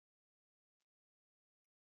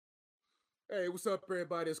Hey, what's up,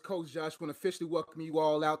 everybody? It's Coach Josh. I want to officially welcome you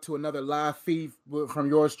all out to another live feed from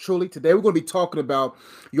yours truly. Today, we're going to be talking about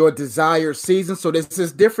your desired season. So this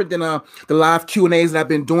is different than the live Q&As that I've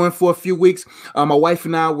been doing for a few weeks. My wife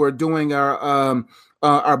and I were doing our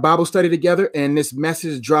Bible study together, and this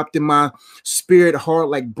message dropped in my spirit hard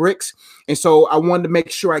like bricks. And so I wanted to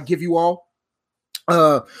make sure I give you all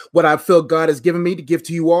what I feel God has given me to give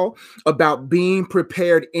to you all about being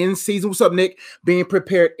prepared in season. What's up, Nick? Being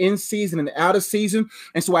prepared in season and out of season.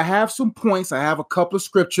 And so I have some points. I have a couple of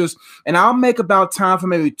scriptures, and I'll make about time for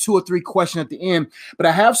maybe 2 or 3 questions at the end. But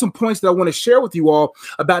I have some points that I want to share with you all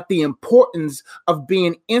about the importance of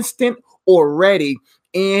being instant or ready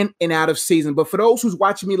in and out of season. But for those who's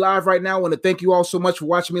watching me live right now, I want to thank you all so much for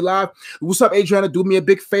watching me live. What's up, Adriana? Do me a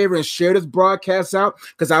big favor and share this broadcast out,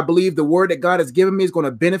 because I believe the word that God has given me is going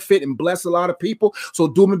to benefit and bless a lot of people. So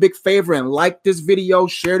do me a big favor and like this video,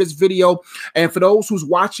 share this video. And for those who's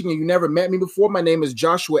watching and you never met me before, my name is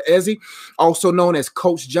Joshua Ezzy, also known as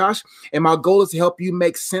Coach Josh. And my goal is to help you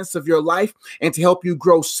make sense of your life and to help you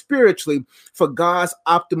grow spiritually for God's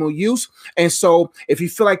optimal use. And so if you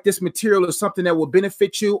feel like this material is something that will benefit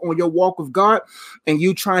you on your walk with God and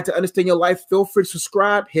you trying to understand your life, feel free to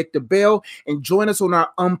subscribe, hit the bell, and join us on our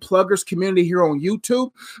Unpluggers community here on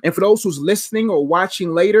YouTube. And for those who's listening or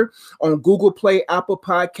watching later on Google Play, Apple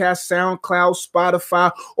Podcasts, SoundCloud,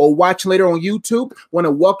 Spotify, or watching later on YouTube, want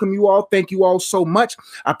to welcome you all. Thank you all so much.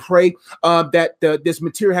 I pray that this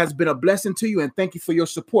material has been a blessing to you, and thank you for your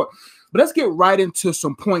support. But let's get right into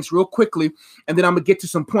some points real quickly, and then I'm going to get to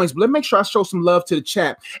some points. But let's make sure I show some love to the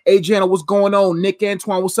chat. Adriana, what's going on? Nick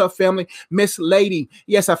Antoine, what's up, family? Miss Lady,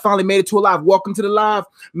 yes, I finally made it to a live. Welcome to the live,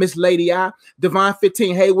 Miss Lady I. Divine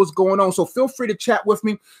 15, hey, what's going on? So feel free to chat with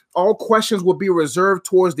me. All questions will be reserved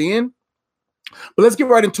towards the end. But let's get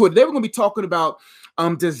right into it. Today we're going to be talking about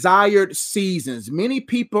desired seasons. Many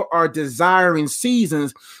people are desiring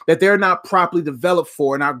seasons that they're not properly developed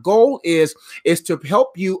for. And our goal is to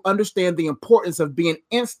help you understand the importance of being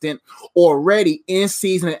instant or ready in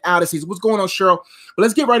season and out of season. What's going on, Cheryl? But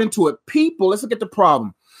let's get right into it. People, let's look at the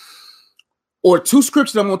problem. Or 2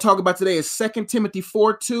 scriptures I'm going to talk about today is 2 Timothy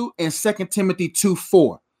 4:2 and 2 Timothy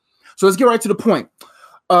 2:4. So let's get right to the point.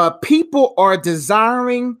 People are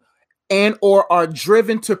desiring and or are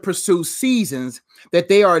driven to pursue seasons that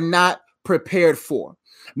they are not prepared for.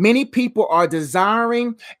 Many people are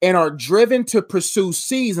desiring and are driven to pursue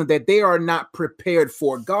seasons that they are not prepared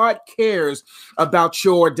for. God cares about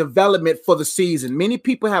your development for the season. Many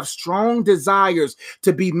people have strong desires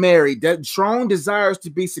to be married, that strong desires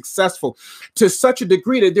to be successful to such a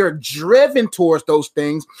degree that they're driven towards those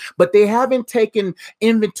things, but they haven't taken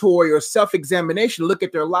inventory or self-examination, look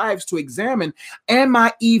at their lives to examine, am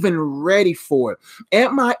I even ready for it?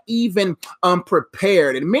 Am I even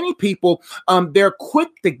prepared? And many people, they're quick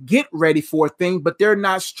to get ready for a thing, but they're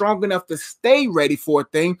not strong enough to stay ready for a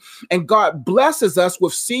thing. And God blesses us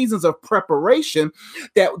with seasons of preparation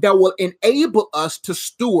that will enable us to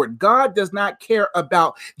steward. God does not care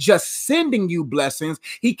about just sending you blessings.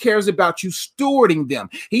 He cares about you stewarding them.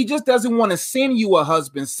 He just doesn't want to send you a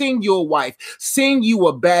husband, send you a wife, send you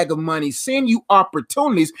a bag of money, send you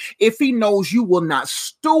opportunities if he knows you will not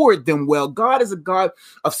steward them well. God is a God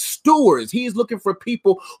of stewards. He is looking for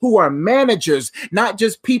people who are managers, not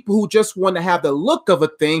just people who just want to have the look of a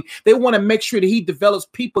thing. They want to make sure that he develops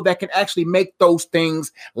people that can actually make those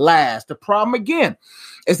things last. The problem again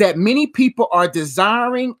is that many people are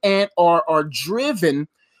desiring and are driven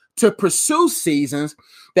to pursue seasons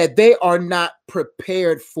that they are not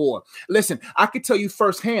prepared for. Listen, I could tell you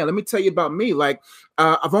firsthand. Let me tell you about me. Like,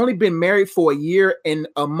 I've only been married for a year and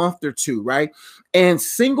a month or 2, right? And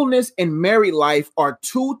singleness and married life are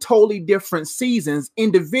 2 totally different seasons,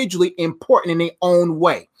 individually important in their own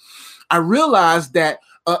way. I realized that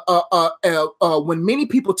when many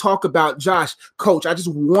people talk about, Josh, Coach, I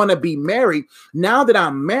just want to be married. Now that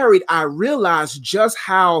I'm married, I realize just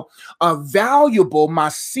how valuable my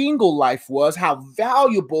single life was, how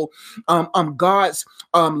valuable God's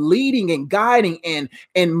leading and guiding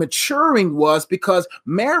and maturing was, because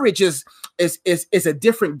marriage is a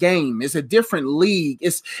different game. It's a different league.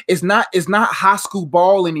 It's not high school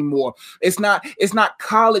ball anymore. It's not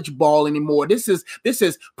college ball anymore. This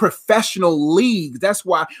is professional league. That's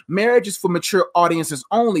why marriage is for mature audiences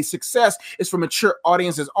only. Success is for mature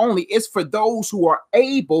audiences only. It's for those who are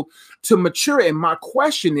able to mature. And my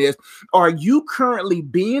question is, are you currently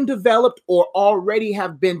being developed or already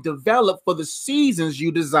have been developed for the seasons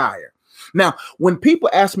you desire? Now, when people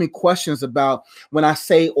ask me questions about when I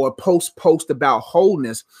say or post about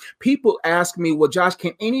wholeness, people ask me, well, Josh,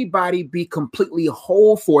 can anybody be completely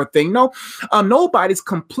whole for a thing? No, nobody's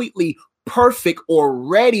completely perfect or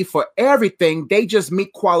ready for everything. They just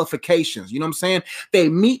meet qualifications. You know what I'm saying? They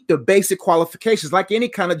meet the basic qualifications like any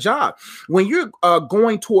kind of job. When you're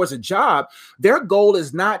going towards a job, their goal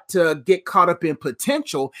is not to get caught up in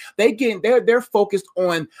potential. They're focused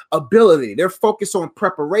on ability. They're focused on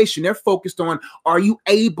preparation. They're focused on, are you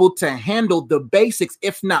able to handle the basics,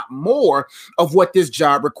 if not more, of what this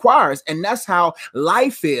job requires? And that's how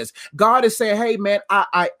life is. God is saying, hey man,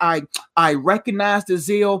 I recognize the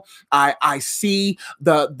zeal. I see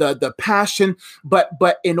the passion, but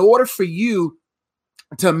in order for you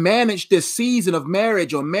to manage this season of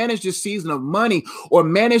marriage, or manage this season of money, or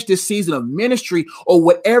manage this season of ministry, or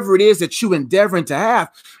whatever it is that you endeavoring to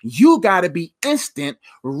have, you got to be instant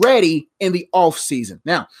ready in the off season.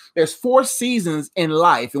 Now, there's 4 seasons in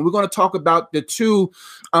life, and we're going to talk about the 2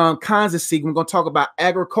 kinds of seasons. We're going to talk about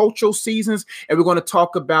agricultural seasons, and we're going to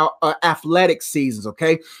talk about athletic seasons.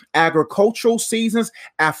 Okay, agricultural seasons,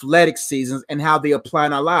 athletic seasons, and how they apply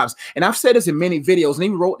in our lives. And I've said this in many videos, and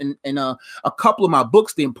even wrote in a couple of my books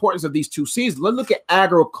the importance of these 2 seasons. Let's look at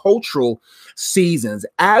agricultural seasons.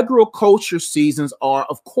 Agriculture seasons are,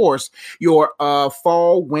 of course, your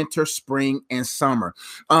fall, winter, spring, and summer.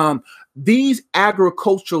 These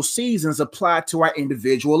agricultural seasons apply to our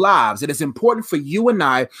individual lives. It is important for you and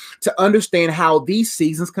I to understand how these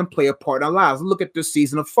seasons can play a part in our lives. Look at the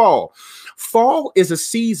season of fall. Fall is a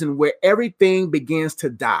season where everything begins to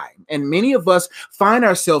die. And many of us find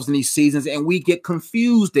ourselves in these seasons and we get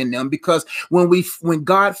confused in them, because when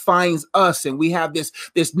God finds us and we have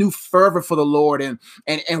this new fervor for the Lord,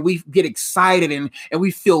 and we get excited and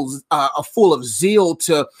we feel full of zeal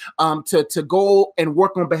to go and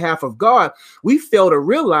work on behalf of God, we fail to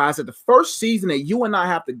realize that the first season that you and I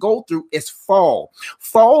have to go through is fall.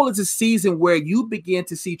 Fall is a season where you begin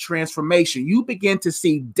to see transformation. You begin to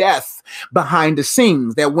see death behind the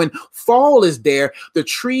scenes. That when fall is there, the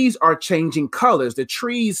trees are changing colors. The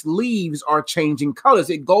trees' leaves are changing colors.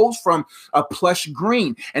 It goes from a plush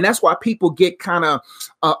green. And that's why people get kind of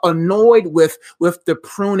annoyed with the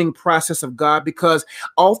pruning process of God, because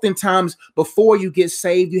oftentimes before you get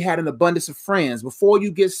saved, you had an abundance of friends. Before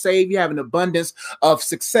you get saved, you have an abundance of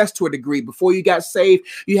success to a degree. Before you got saved,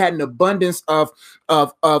 you had an abundance of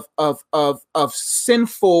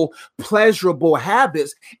sinful, pleasurable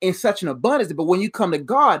habits in such an abundance. But when you come to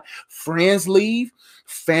God, friends leave,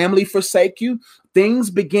 family forsake you, things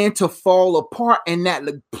begin to fall apart, and that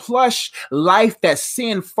plush life that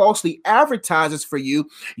sin falsely advertises for you,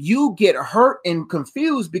 you get hurt and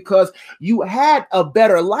confused because you had a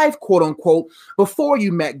better life, quote unquote, before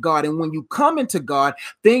you met God. And when you come into God,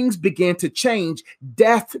 things begin to change.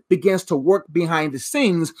 Death begins to work behind the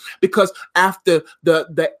scenes, because after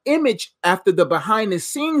the image, after the behind the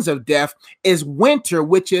scenes of death is winter,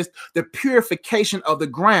 which is the purification of the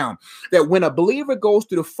ground. That when a believer goes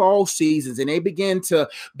through the fall seasons and they begin to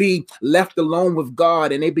be left alone with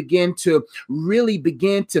God, and they begin to really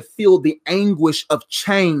begin to feel the anguish of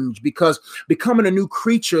change, because becoming a new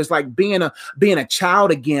creature is like being a child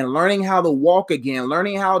again, learning how to walk again,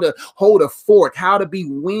 learning how to hold a fork, how to be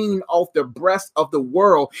weaned off the breast of the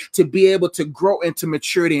world to be able to grow into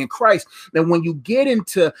maturity in Christ. And when you get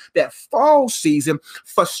into that fall season,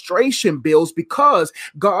 frustration builds, because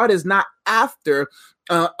God is not after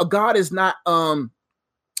God is not a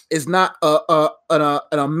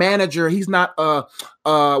manager. He's not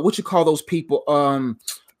what you call those people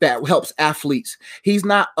that helps athletes. He's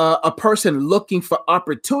not a person looking for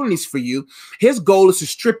opportunities for you. His goal is to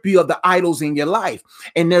strip you of the idols in your life.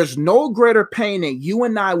 And there's no greater pain that you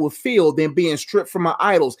and I will feel than being stripped from our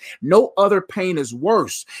idols. No other pain is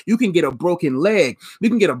worse. You can get a broken leg. You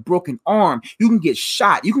can get a broken arm. You can get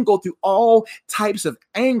shot. You can go through all types of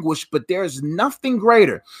anguish, but there's nothing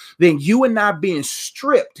greater than you and I being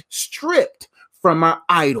stripped from our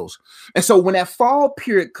idols. And so when that fall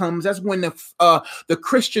period comes, that's when the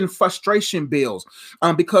Christian frustration builds,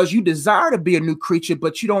 because you desire to be a new creature,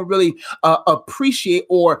 but you don't really appreciate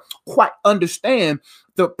or quite understand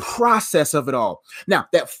the process of it all. Now,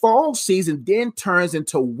 that fall season then turns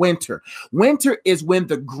into winter. Winter is when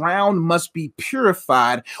the ground must be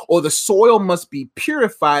purified, or the soil must be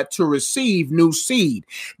purified to receive new seed.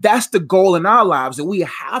 That's the goal in our lives. And we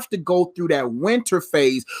have to go through that winter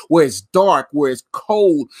phase where it's dark, where it's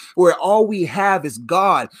cold, where all we have is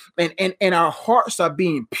God, and our hearts are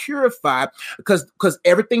being purified because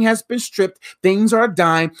everything has been stripped, things are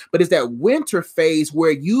dying. But it's that winter phase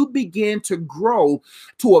where you begin to grow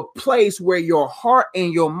to a place where your heart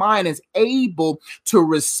and your mind is able to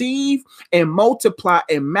receive and multiply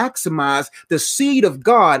and maximize the seed of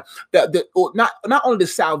God, or not only the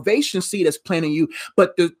salvation seed that's planted in you,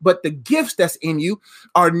 but the gifts that's in you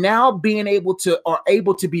are now able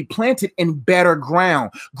to be planted in better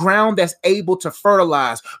ground that's able to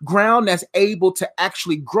fertilize, ground that's able to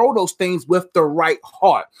actually grow those things with the right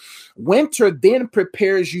heart. Winter then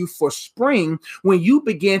prepares you for spring when you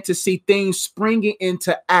begin to see things springing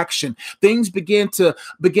into action. Things begin to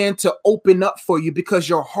open up for you because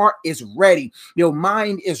your heart is ready, your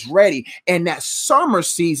mind is ready. And that summer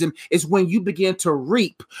season is when you begin to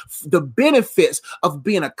reap the benefits of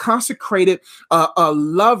being a consecrated a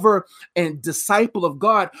lover and disciple of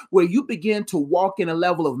God, where you begin to walk in a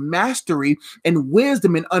level of mastery and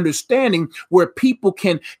wisdom and understanding where people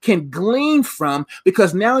can glean from,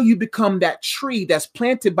 because now you become that tree that's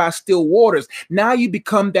planted by still waters. Now you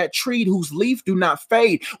become that tree whose leaf do not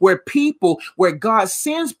fade, where God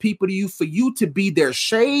sends people to you for you to be their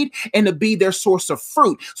shade and to be their source of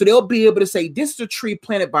fruit. So they'll be able to say, this is a tree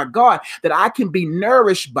planted by God that I can be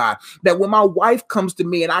nourished by, that when my wife comes to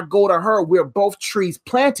me and I go to her, we're both trees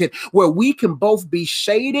planted where we can both be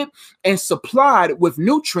shaded and supplied with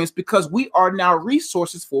nutrients because we are now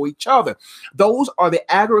resources for each other. Those are the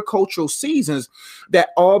agricultural seasons that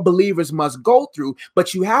all believers must go through,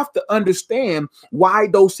 but you have to understand why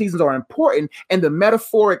those seasons are important and the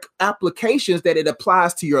metaphoric applications that it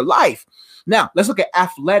applies to your life. Now, let's look at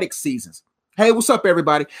athletic seasons. Hey, what's up,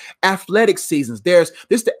 everybody? Athletic seasons. There's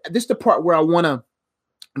this the part where I want to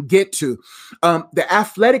get to. The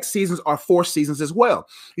athletic seasons are 4 seasons as well.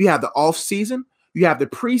 You have the off season, you have the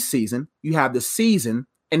preseason, you have the season,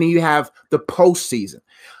 and then you have the postseason.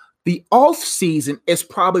 The off season is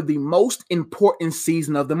probably the most important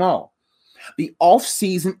season of them all. The off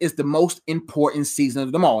season is the most important season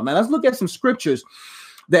of them all. Now let's look at some scriptures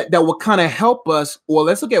that will kind of help us. Or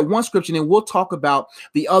let's look at one scripture and then we'll talk about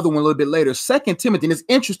the other one a little bit later. 2 Timothy, and it's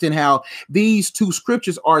interesting how these two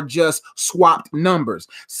scriptures are just swapped numbers.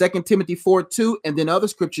 2 Timothy 4:2, and then other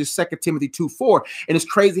scriptures, 2 Timothy 2:4. And it's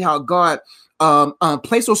crazy how God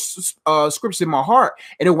placed those scriptures in my heart.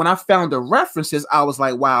 And then when I found the references, I was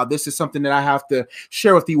like, wow, this is something that I have to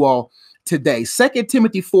share with you all today. 2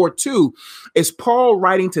 Timothy 4:2 is Paul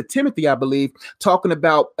writing to Timothy, I believe, talking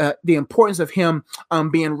about the importance of him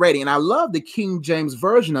being ready. And I love the King James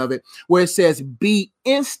version of it, where it says, be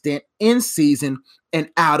instant in season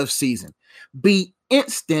and out of season. Be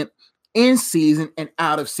instant in season and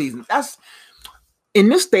out of season. That's in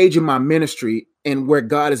this stage of my ministry and where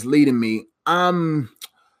God is leading me. I'm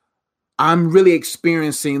really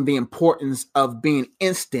experiencing the importance of being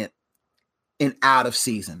instant and out of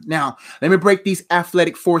season. Now, let me break these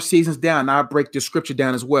athletic 4 seasons down. I'll break the scripture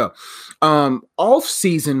down as well. Off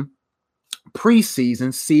season,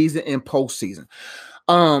 preseason, season, and postseason.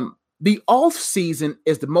 The off season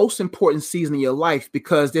is the most important season in your life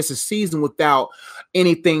because there's a season without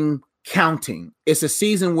anything counting. It's a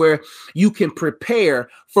season where you can prepare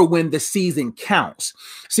for when the season counts.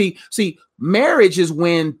 See, marriage is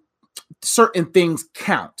when certain things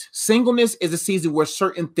count. Singleness is a season where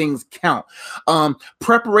certain things count.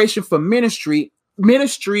 Preparation for ministry,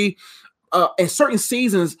 in certain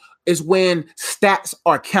seasons is when stats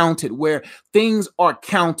are counted, where things are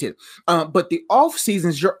counted. But the off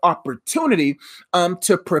season is your opportunity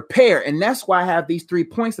to prepare. And that's why I have these 3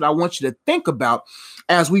 points that I want you to think about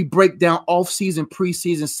as we break down off season,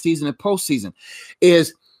 preseason, season, and postseason.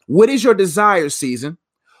 Is what is your desire season?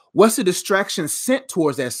 What's the distraction sent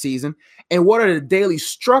towards that season? And what are the daily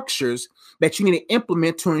structures that you need to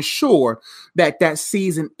implement to ensure that that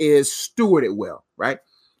season is stewarded well, right?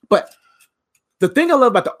 But the thing I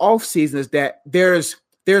love about the off season is that there's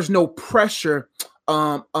no pressure,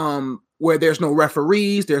 where there's no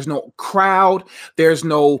referees, there's no crowd, there's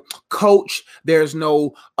no coach, there's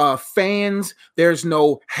no fans, there's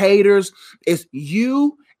no haters. It's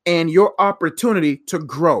you and your opportunity to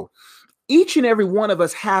grow. Each and every one of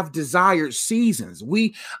us have desired seasons.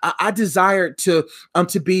 I desired to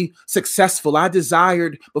be successful. I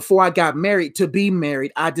desired before I got married to be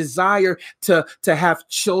married. I desire to have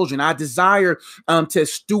children. I desire to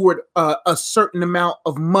steward a certain amount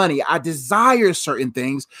of money. I desire certain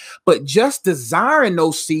things, but just desiring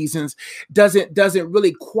those seasons doesn't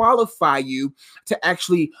really qualify you to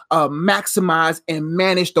actually maximize and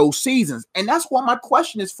manage those seasons. And that's why my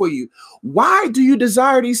question is for you. Why do you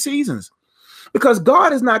desire these seasons? Because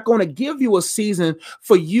God is not going to give you a season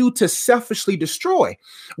for you to selfishly destroy.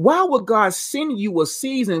 Why would God send you a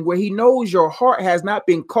season where he knows your heart has not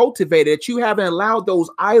been cultivated, that you haven't allowed those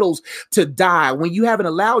idols to die, when you haven't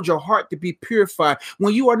allowed your heart to be purified,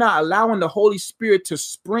 when you are not allowing the Holy Spirit to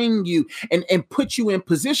spring you and put you in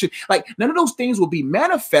position? Like, none of those things will be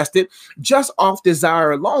manifested just off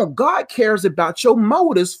desire alone. God cares about your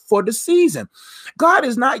motives for the season. God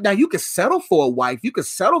is not, now you can settle for a wife, you can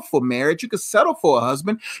settle for marriage, you can settle for a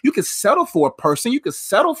husband, you can settle for a person, you can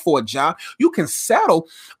settle for a job, you can settle,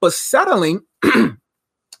 but settling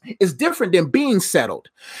is different than being settled.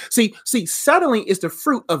 See, settling is the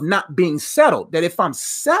fruit of not being settled. That if I'm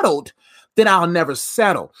settled, then I'll never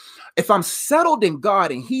settle. If I'm settled in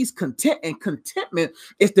God and he's content, and contentment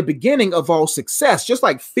is the beginning of all success. Just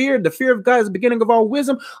like fear, the fear of God is the beginning of all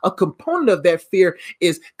wisdom. A component of that fear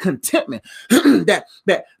is contentment.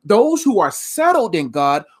 that those who are settled in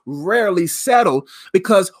God rarely settle,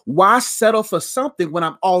 because why settle for something when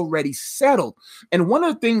I'm already settled? And one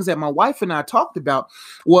of the things that my wife and I talked about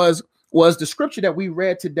was the scripture that we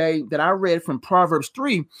read today, that I read from Proverbs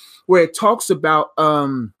 3, where it talks about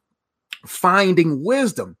finding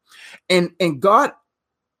wisdom. And God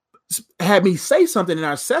had me say something in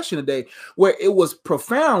our session today where it was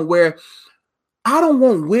profound, where I don't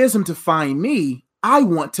want wisdom to find me. I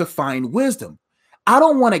want to find wisdom. I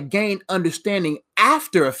don't want to gain understanding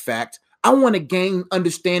after a fact. I want to gain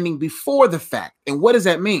understanding before the fact. And what does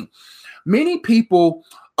that mean? Many people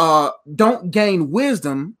don't gain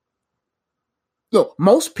wisdom. Look,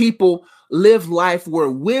 most people live life where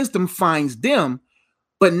wisdom finds them,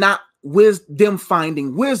 but not them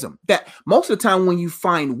finding wisdom. That most of the time when you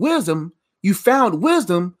find wisdom, you found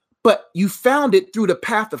wisdom, but you found it through the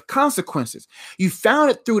path of consequences. You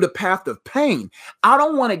found it through the path of pain. I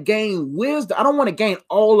don't want to gain wisdom. I don't want to gain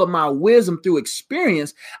all of my wisdom through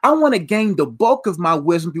experience. I want to gain the bulk of my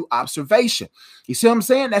wisdom through observation. You see what I'm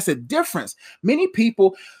saying? That's a difference. Many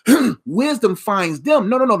people, wisdom finds them.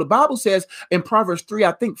 No. The Bible says in Proverbs 3,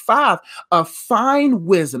 I think 5, find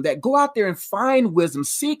wisdom. That go out there and find wisdom,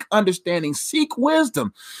 seek understanding, seek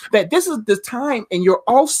wisdom. That this is the time in your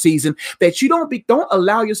off season that you don't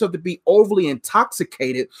allow yourself to be overly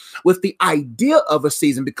intoxicated with the idea of a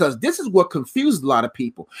season, because this is what confuses a lot of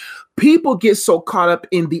people. People get so caught up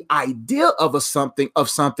in the idea of something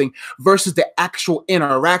versus the actual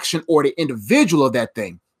interaction or the individual of that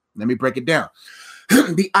thing. Let me break it down.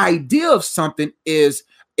 The idea of something is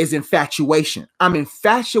infatuation. I'm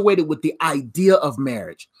infatuated with the idea of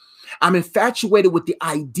marriage. I'm infatuated with the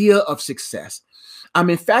idea of success. I'm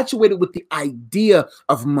infatuated with the idea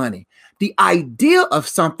of money. The idea of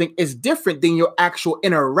something is different than your actual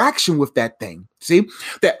interaction with that thing. See,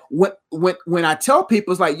 that when I tell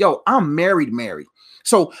people, it's like, yo, I'm married.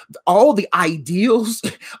 So all the ideals,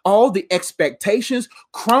 all the expectations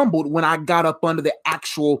crumbled when I got up under the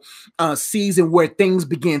actual season where things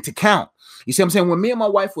began to count. You see what I'm saying? When me and my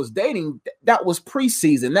wife was dating, that was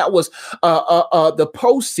preseason. That was the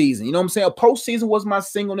postseason. You know what I'm saying? A postseason was my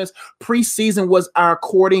singleness. Preseason was our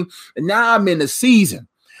courting. And now I'm in the season.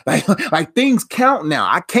 Like things count now.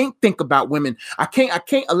 I can't think about women. I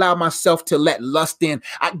can't allow myself to let lust in.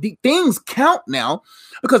 Things count now,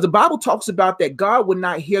 because the Bible talks about that God would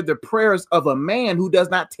not hear the prayers of a man who does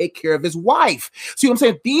not take care of his wife. See what I'm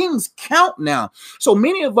saying? Things count now. So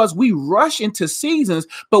many of us, we rush into seasons,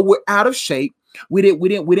 but we're out of shape. We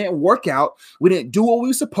didn't work out. We didn't do what we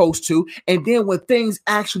were supposed to. And then when things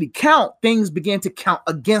actually count, things begin to count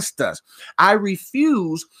against us. I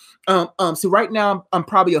refuse. So right now I'm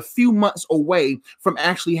probably a few months away from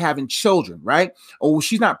actually having children, right? Oh,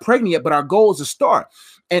 she's not pregnant yet, but our goal is to start.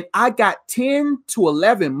 And I got 10 to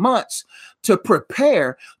 11 months to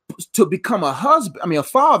prepare to become a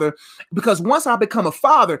father, because once I become a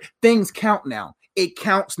father, things count now. It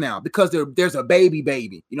counts now because there's a baby.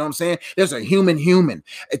 You know what I'm saying? There's a human.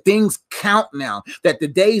 Things count now. That the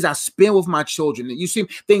days I spend with my children, you see,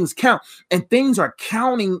 things count, and things are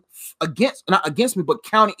counting not against me, but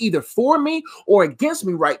counting either for me or against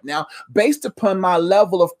me right now, based upon my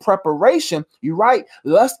level of preparation. You're right.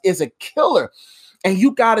 Lust is a killer. And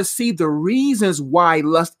you got to see the reasons why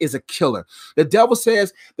lust is a killer. The devil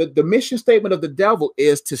says that the mission statement of the devil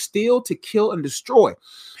is to steal, to kill, and destroy.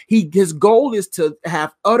 His goal is to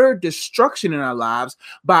have utter destruction in our lives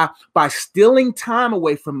by stealing time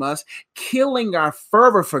away from us, killing our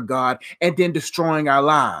fervor for God, and then destroying our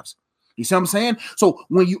lives. You see what I'm saying? So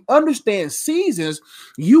when you understand seasons,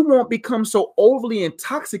 you won't become so overly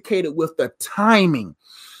intoxicated with the timing.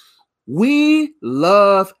 We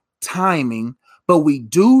love timing, but we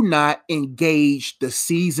do not engage the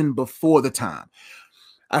season before the time.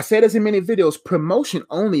 I said this in many videos, promotion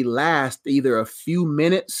only lasts either a few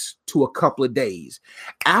minutes to a couple of days.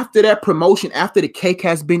 After that promotion, after the cake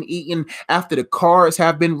has been eaten, after the cards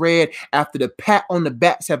have been read, after the pat on the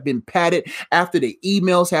backs have been patted, after the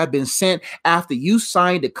emails have been sent, after you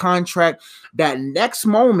signed the contract, that next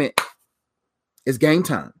moment is game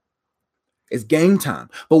time. It's game time.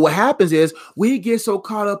 But what happens is we get so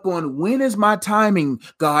caught up on when is my timing,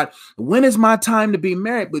 God? When is my time to be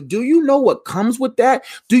married? But do you know what comes with that?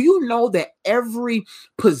 Do you know that every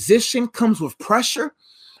position comes with pressure?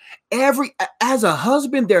 As a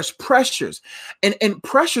husband, there's pressures, and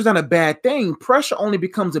pressure's not a bad thing. Pressure only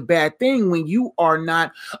becomes a bad thing when you are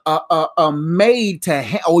not made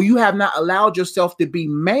to, or you have not allowed yourself to be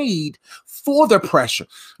made for the pressure.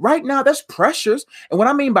 Right now, there's pressures, and what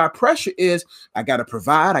I mean by pressure is I got to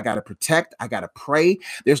provide, I got to protect, I got to pray.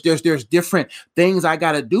 There's different things I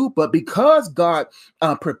got to do, but because God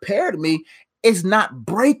prepared me, it's not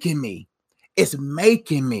breaking me, it's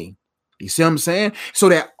making me. You see what I'm saying? So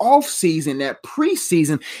that off season, that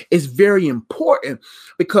preseason is very important,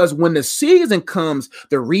 because when the season comes,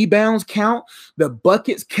 the rebounds count, the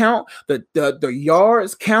buckets count, the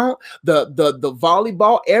yards count, the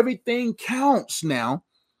volleyball, everything counts now.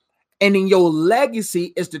 And then your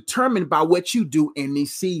legacy is determined by what you do in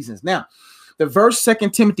these seasons. Now, the verse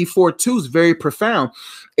 2 Timothy 4:2 is very profound.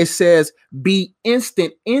 It says, be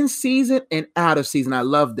instant in season and out of season. I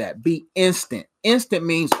love that. Be instant. Instant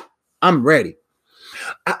means I'm ready.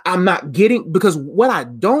 I'm not getting, because what I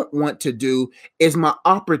don't want to do is my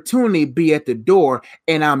opportunity be at the door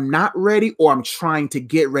and I'm not ready, or I'm trying to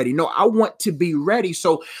get ready. No, I want to be ready.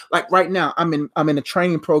 So like right now, I'm in a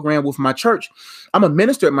training program with my church. I'm a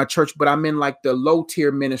minister at my church, but I'm in like the low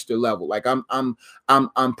tier minister level. Like I'm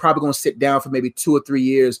probably going to sit down for maybe 2 or 3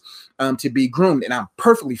 years to be groomed. And I'm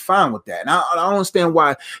perfectly fine with that. And I don't understand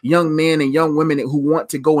why young men and young women who want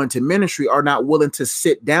to go into ministry are not willing to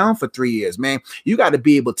sit down for 3 years, man. You got to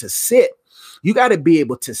be able to sit. You got to be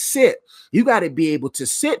able to sit. You got to be able to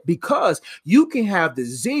sit, because you can have the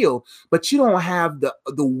zeal, but you don't have the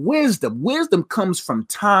wisdom. Wisdom comes from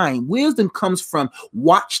time. Wisdom comes from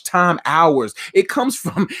watch time hours. It comes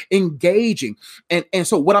from engaging. And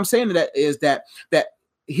so what I'm saying to that is that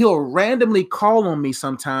he'll randomly call on me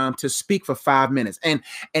sometime to speak for 5 minutes. And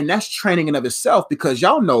that's training in of itself, because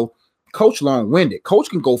y'all know Coach long-winded. Coach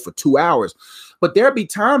can go for 2 hours, but there'll be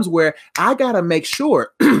times where I got to make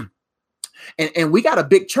sure and we got a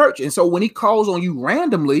big church. And so when he calls on you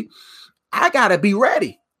randomly, I got to be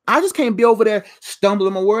ready. I just can't be over there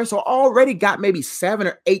stumbling my words. So I already got maybe 7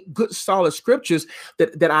 or 8 good solid scriptures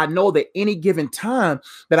that I know that any given time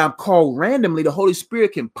that I'm called randomly, the Holy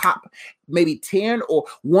Spirit can pop maybe 10 or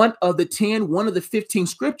one of the 15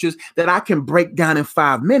 scriptures that I can break down in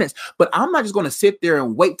 5 minutes. But I'm not just going to sit there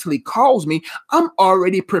and wait till he calls me. I'm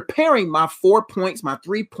already preparing my 4 points, my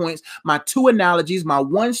 3 points, my 2 analogies, my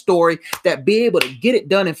 1 story, that be able to get it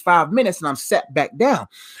done in 5 minutes, and I'm set back down.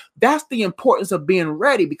 That's the importance of being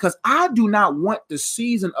ready, because I do not want the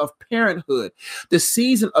season of parenthood, the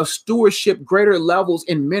season of stewardship, greater levels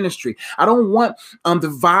in ministry. I don't want the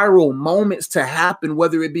viral moments to happen,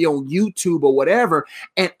 whether it be on YouTube or whatever,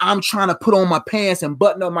 and I'm trying to put on my pants and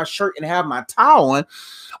button up my shirt and have my towel on,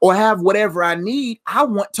 or have whatever I need. I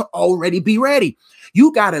want to already be ready.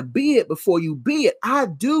 You got to be it before you be it. I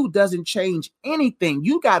do doesn't change anything.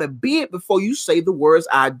 You got to be it before you say the words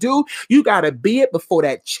I do. You got to be it before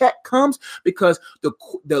that check comes, because the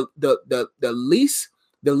least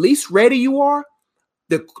ready you are,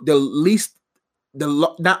 the least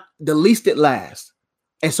it lasts.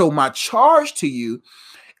 And so my charge to you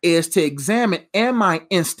is to examine, am I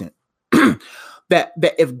instant? that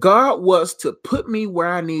if God was to put me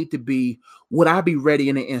where I need to be, would I be ready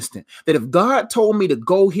in an instant? That if God told me to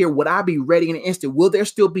go here, would I be ready in an instant? Will there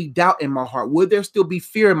still be doubt in my heart? Will there still be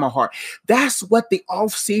fear in my heart? That's what the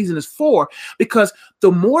off season is for, because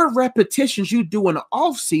the more repetitions you do in the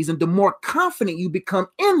off season, the more confident you become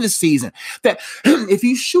in the season. That if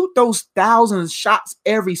you shoot those 1,000 shots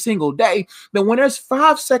every single day, then when there's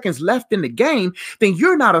 5 seconds left in the game, then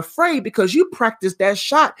you're not afraid, because you practiced that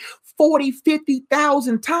shot 40,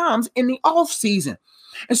 50,000 times in the off season.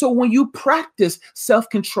 And so when you practice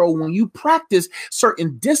self-control, when you practice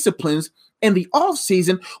certain disciplines in the off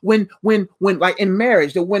season, when like in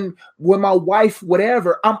marriage, that when my wife,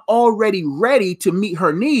 whatever, I'm already ready to meet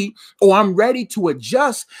her need, or I'm ready to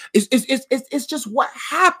adjust. It's just what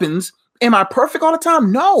happens. Am I perfect all the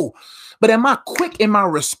time? No. But am I quick in my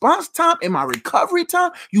response time, in my recovery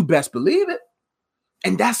time? You best believe it.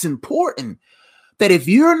 And that's important. that if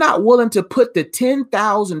you're not willing to put the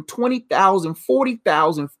 10,000, 20,000,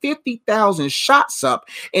 40,000, 50,000 shots up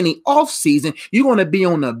in the off season, you're going to be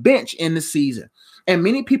on the bench in the season. And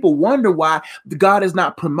many people wonder why God is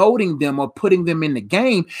not promoting them or putting them in the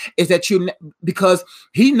game, is that because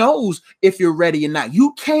he knows if you're ready or not.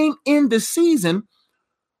 You came in the season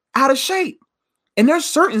out of shape. And there's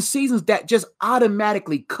certain seasons that just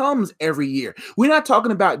automatically comes every year. We're not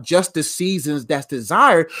talking about just the seasons that's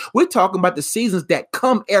desired. We're talking about the seasons that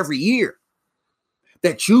come every year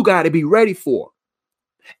that you got to be ready for.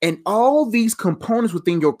 And all these components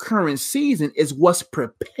within your current season is what's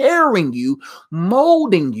preparing you,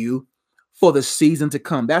 molding you for the season to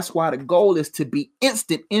come. That's why the goal is to be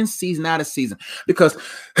instant in season, out of season. Because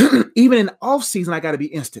even in the off season, I got to be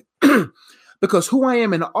instant. Because who I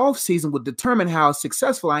am in the off season will determine how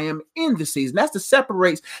successful I am in the season. That's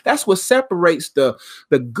what separates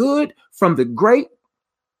the good from the great.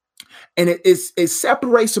 And it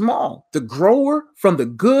separates them all. The grower from the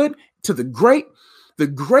good to the great. The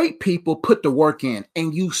great people put the work in,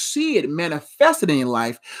 and you see it manifested in your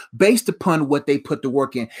life based upon what they put the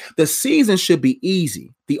work in. The season should be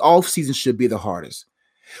easy. The off season should be the hardest.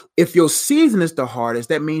 If your season is the hardest,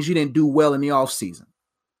 that means you didn't do well in the off season.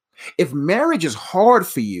 If marriage is hard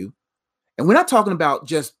for you, and we're not talking about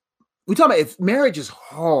we're talking about if marriage is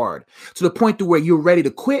hard to the point to where you're ready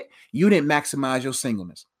to quit, you didn't maximize your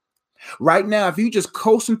singleness. Right now, if you just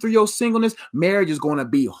coasting through your singleness, marriage is going to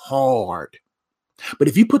be hard. But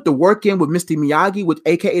if you put the work in with Mr. Miyagi, with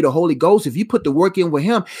AKA the Holy Ghost, if you put the work in with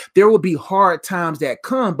him, there will be hard times that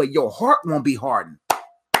come, but your heart won't be hardened.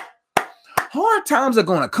 Hard times are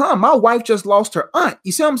going to come. My wife just lost her aunt.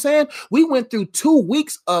 You see what I'm saying? We went through 2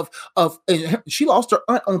 weeks of she lost her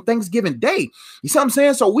aunt on Thanksgiving Day. You see what I'm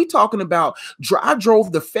saying? So we talking about, I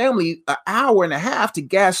drove the family an hour and a half to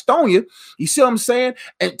Gastonia. You see what I'm saying?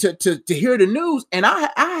 And to hear the news, and I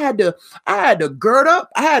had to gird up.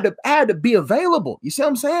 I had to be available. You see what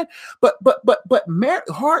I'm saying? But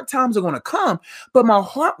hard times are going to come, but my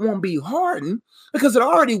heart won't be hardened because it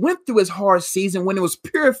already went through its hard season when it was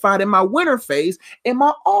purified in my winter phase in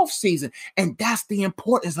my off season. And that's the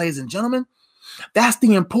importance, ladies and gentlemen. That's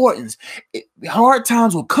the importance. Hard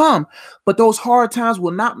times will come, but those hard times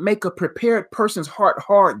will not make a prepared person's heart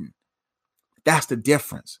harden. That's the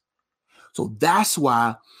difference. So that's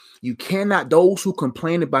why you cannot, those who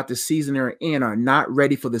complain about the season they're in are not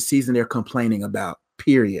ready for the season they're complaining about,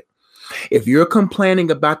 period. If you're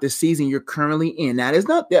complaining about the season you're currently in, that is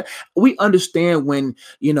not that. We understand when,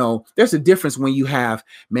 there's a difference when you have,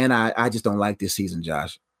 man, I just don't like this season,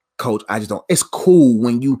 Josh. Coach, I just don't. It's cool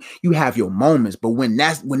when you have your moments, but when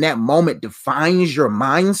that moment defines your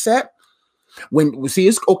mindset,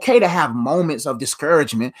 it's okay to have moments of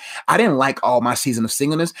discouragement. I didn't like all my season of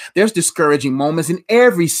singleness. There's discouraging moments in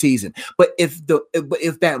every season, but if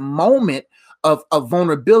that moment of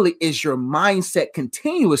vulnerability is your mindset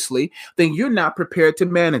continuously, then you're not prepared to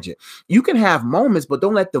manage it. You can have moments, but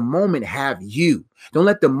don't let the moment have you. Don't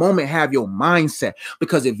let the moment have your mindset,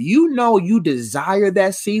 because if you know you desire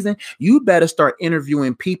that season, you better start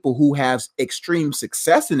interviewing people who have extreme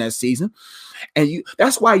success in that season. And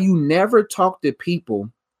that's why you never talk to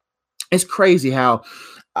people. It's crazy how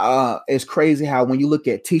when you look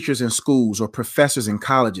at teachers in schools or professors in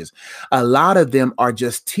colleges, a lot of them are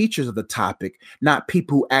just teachers of the topic, not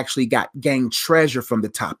people who actually gained treasure from the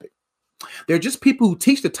topic. They're just people who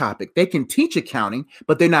teach the topic. They can teach accounting,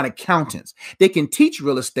 but they're not accountants. They can teach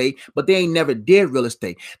real estate, but they ain't never did real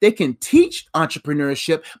estate. They can teach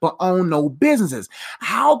entrepreneurship, but own no businesses.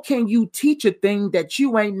 How can you teach a thing that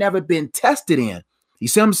you ain't never been tested in? You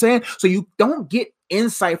see what I'm saying? So you don't get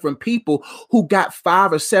insight from people who got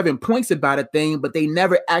 5 or 7 points about a thing, but they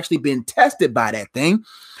never actually been tested by that thing.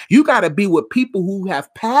 You got to be with people who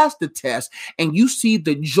have passed the test, and you see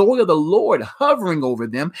the joy of the Lord hovering over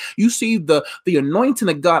them. You see the anointing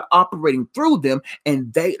of God operating through them.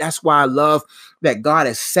 And that's why I love that God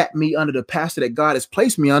has set me under, the pastor that God has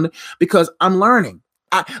placed me under, because I'm learning.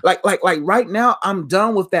 Like right now, I'm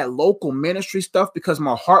done with that local ministry stuff because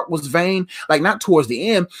my heart was vain, not towards the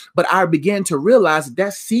end, but I began to realize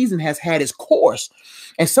that season has had its course.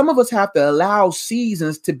 And some of us have to allow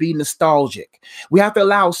seasons to be nostalgic. We have to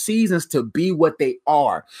allow seasons to be what they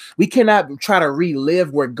are. We cannot try to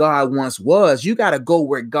relive where God once was. You got to go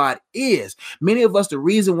where God is. Many of us, the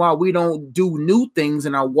reason why we don't do new things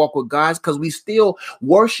in our walk with God is because we still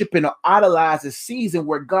worship and idolize the season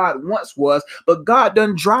where God once was, but God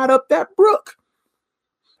done dried up that brook.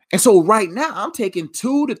 And so right now I'm taking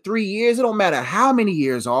 2 to 3 years. It don't matter how many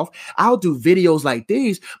years off. I'll do videos like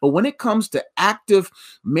these. But when it comes to active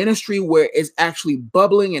ministry where it's actually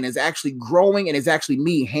bubbling and it's actually growing and it's actually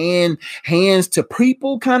me hands to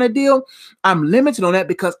people kind of deal, I'm limited on that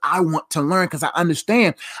because I want to learn, because I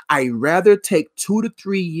understand I'd rather take 2 to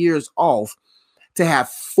 3 years off to have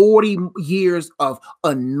 40 years of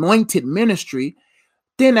anointed ministry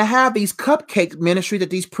than to have these cupcake ministry that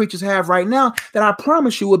these preachers have right now that I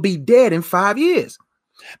promise you will be dead in 5 years,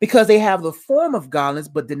 because they have the form of godliness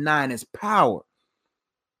but denying its power.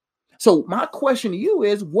 So my question to you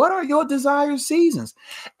is, what are your desired seasons?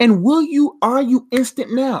 And are you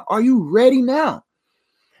instant now? Are you ready now?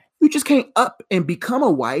 You just can't up and become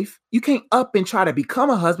a wife. You can't up and try to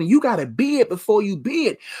become a husband. You got to be it before you be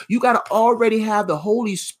it. You got to already have the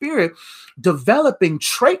Holy Spirit developing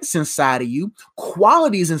traits inside of you,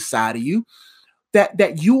 qualities inside of you,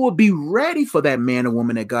 that you will be ready for that man or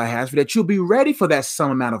woman that God has for, that you'll be ready for that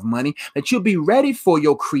some amount of money, that you'll be ready for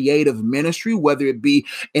your creative ministry, whether it be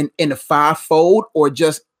in the fivefold or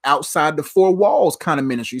just outside the four walls kind of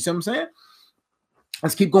ministry. You see what I'm saying?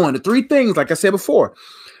 Let's keep going. The three things, like I said before: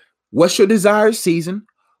 what's your desired season?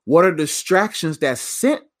 What are the distractions that's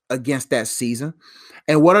sent against that season?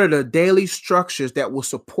 And what are the daily structures that will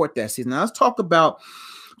support that season? Now let's talk about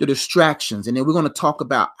the distractions, and then we're going to talk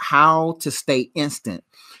about how to stay instant,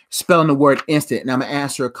 spelling the word instant. And I'm going to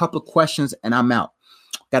answer a couple of questions and I'm out.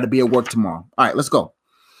 Got to be at work tomorrow. All right, let's go.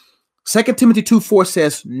 2 Timothy 2:4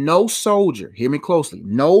 says, no soldier, hear me closely,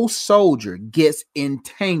 no soldier gets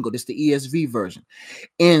entangled, it's the ESV version,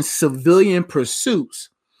 in civilian pursuits,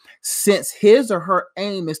 since his or her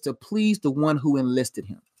aim is to please the one who enlisted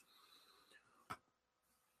him.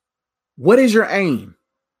 What is your aim?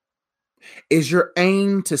 Is your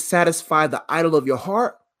aim to satisfy the idol of your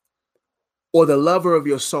heart or the lover of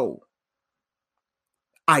your soul?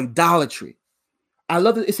 Idolatry. I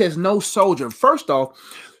love it. It says no soldier. First off,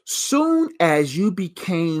 soon as you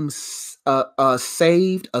became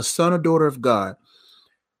saved, a son or daughter of God,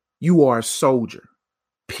 you are a soldier.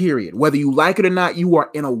 Period. Whether you like it or not, you are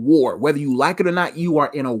in a war. Whether you like it or not, you are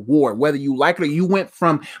in a war. Whether you like it or you went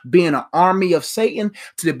from being an army of Satan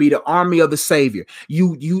to be the army of the Savior.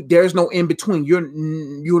 There's no in between.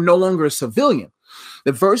 You're no longer a civilian.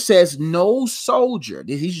 The verse says, no soldier,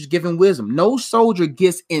 he's just giving wisdom, no soldier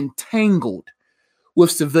gets entangled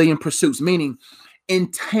with civilian pursuits, meaning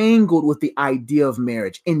entangled with the idea of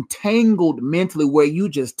marriage, entangled mentally where you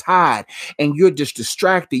just tied and you're just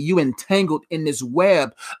distracted. You entangled in this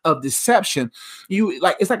web of deception.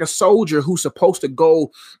 It's like a soldier who's supposed to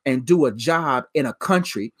go and do a job in a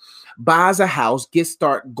country, buys a house,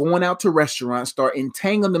 start going out to restaurants, start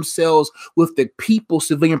entangling themselves with the people's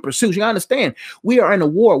civilian pursuits. You understand, we are in a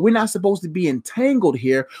war. We're not supposed to be entangled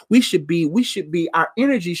here. Our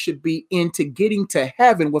energy should be into getting to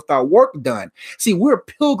heaven with our work done. See, we're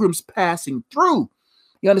pilgrims passing through.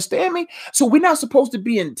 You understand me? So we're not supposed to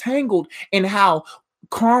be entangled in how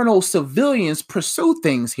carnal civilians pursue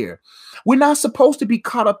things here. We're not supposed to be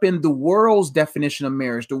caught up in the world's definition of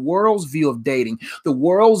marriage, the world's view of dating, the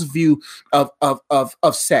world's view of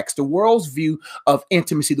sex, the world's view of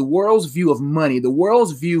intimacy, the world's view of money, the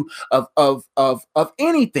world's view of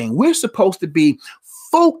anything. We're supposed to be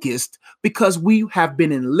focused because we have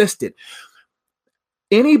been enlisted.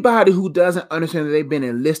 Anybody who doesn't understand that they've been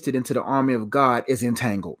enlisted into the army of God is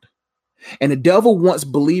entangled. And the devil wants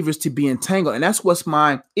believers to be entangled. And that's what's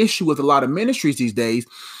my issue with a lot of ministries these days,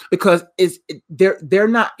 because they're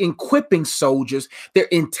not equipping soldiers. They're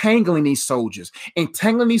entangling these soldiers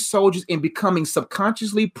in becoming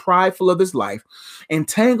subconsciously prideful of this life,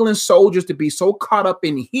 entangling soldiers to be so caught up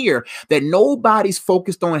in here that nobody's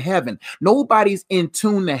focused on heaven. Nobody's in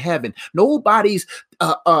tune to heaven. Nobody's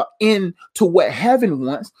into what heaven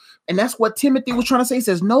wants. And that's what Timothy was trying to say. He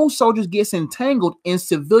says, no soldiers gets entangled in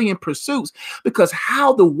civilian pursuits, because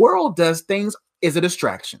how the world does things is a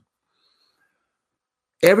distraction.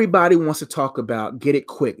 Everybody wants to talk about get it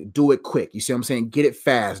quick, do it quick. You see what I'm saying? Get it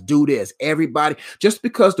fast, do this. Everybody, just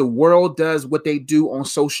because the world does what they do on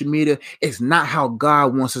social media, it's not how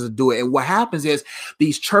God wants us to do it. And what happens is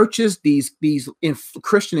these churches, these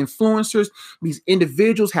Christian influencers, these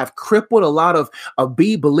individuals have crippled a lot of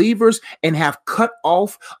believers and have cut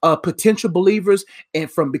off potential believers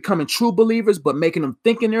and from becoming true believers, but making them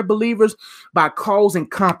thinking they're believers by causing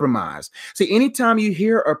compromise. See, anytime you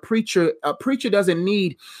hear a preacher doesn't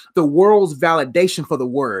need the world's validation for the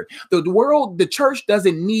word. The church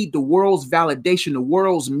doesn't need the world's validation, the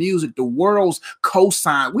world's music, the world's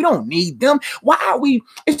cosign. We don't need them. Why are we?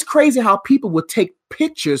 It's crazy how people would take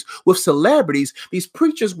pictures with celebrities. These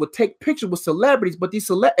preachers would take pictures with celebrities, but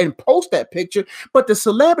and post that picture, but the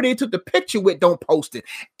celebrity they took the picture with don't post it.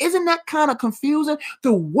 Isn't that kind of confusing?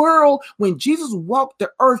 The world, when Jesus walked the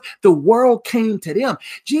earth, the world came to them.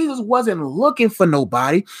 Jesus wasn't looking for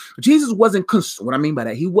nobody. Jesus wasn't, what I mean by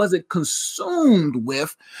that, he wasn't consumed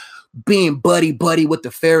with being buddy-buddy with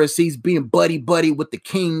the Pharisees, being buddy-buddy with the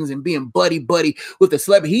kings, and being buddy-buddy with the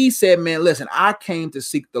celebrity. He said, man, listen, I came to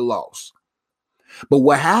seek the lost. But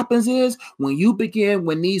what happens is when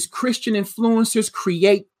these Christian influencers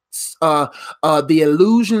create the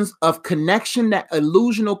illusions of connection, that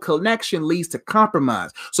illusional connection leads to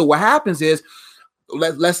compromise. So what happens is,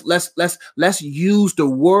 let's use the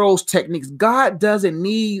world's techniques. God doesn't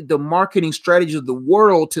need the marketing strategy of the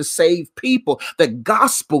world to save people. The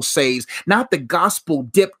gospel saves, not the gospel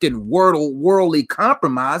dipped in worldly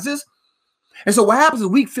compromises. And so what happens is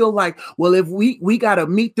we feel like, well, if we got to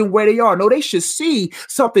meet them where they are. No, they should see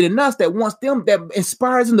something in us that wants them, that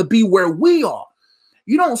inspires them to be where we are.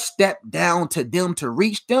 You don't step down to them to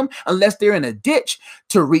reach them unless they're in a ditch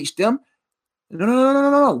to reach them.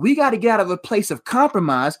 No. We got to get out of a place of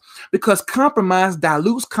compromise, because compromise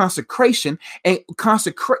dilutes consecration, and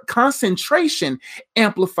concentration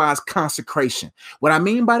amplifies consecration. What I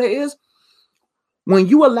mean by that is, when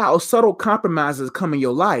you allow subtle compromises to come in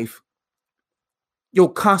your life, your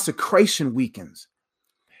consecration weakens.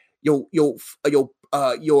 Your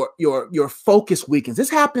focus weakens. This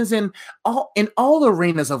happens in all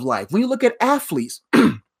arenas of life. When you look at athletes,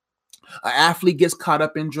 an athlete gets caught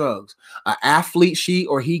up in drugs. An athlete, she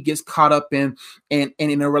or he gets caught up in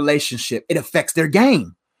a relationship. It affects their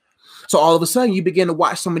game. So all of a sudden, you begin to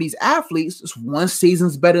watch some of these athletes. One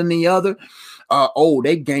season's better than the other.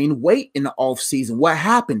 They gained weight in the off season. What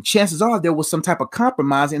happened? Chances are there was some type of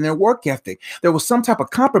compromise in their work ethic. There was some type of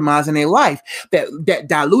compromise in their life that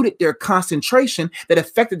diluted their concentration, that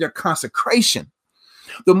affected their consecration.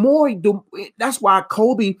 That's why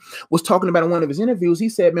Kobe was talking about in one of his interviews. He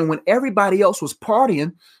said, man, when everybody else was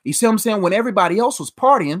partying, you see what I'm saying? When everybody else was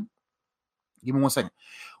partying, give me 1 second.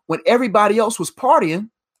 When everybody else was partying,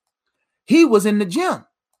 he was in the gym.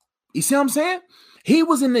 You see what I'm saying? He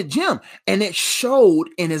was in the gym, and it showed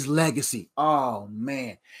in his legacy. Oh,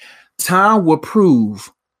 man. Time will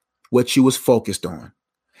prove what you was focused on.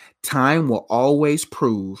 Time will always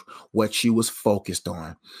prove what you was focused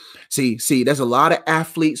on. See, there's a lot of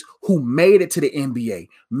athletes who made it to the NBA,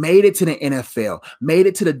 made it to the NFL, made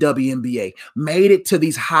it to the WNBA, made it to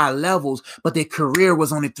these high levels, but their career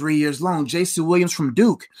was only 3 years long. J.C. Williams from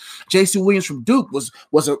Duke was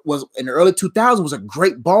in the early 2000s, was a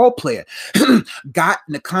great ball player. Got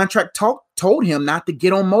in the contract told him not to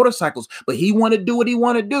get on motorcycles, but he wanted to do what he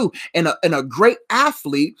wanted to do. And a great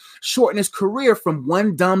athlete shortened his career from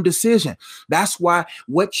one dumb decision. That's why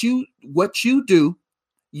what you do,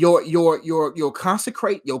 your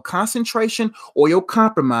concentration or your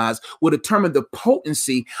compromise will determine the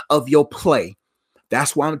potency of your play.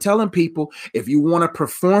 That's why I'm telling people, if you want to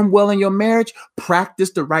perform well in your marriage,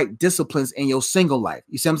 practice the right disciplines in your single life.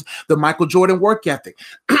 You see, the Michael Jordan work ethic.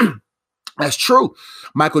 That's true.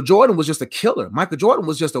 Michael Jordan was just a killer. Michael Jordan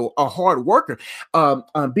was just a hard worker.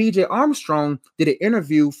 B.J. Armstrong did an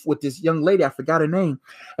interview with this young lady. I forgot her name.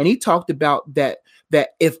 And he talked about that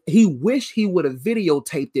if he wished he would have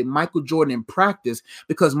videotaped it, Michael Jordan in practice,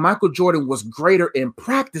 because Michael Jordan was greater in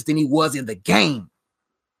practice than he was in the game.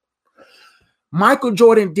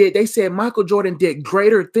 They said Michael Jordan did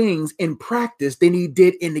greater things in practice than he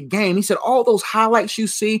did in the game. He said all those highlights you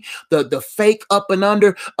see, the fake up and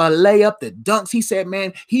under, a layup, the dunks, he said,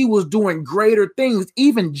 man, he was doing greater things.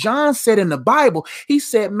 Even John said in the Bible, he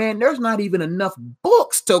said, man, there's not even enough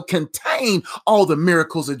books to contain all the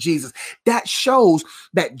miracles of Jesus. That shows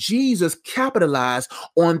that Jesus capitalized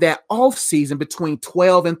on that off season between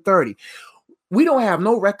 12 and 30. We don't have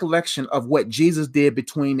no recollection of what Jesus did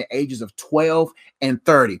between the ages of 12 and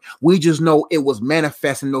 30. We just know it was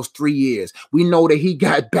manifest in those 3 years. We know that he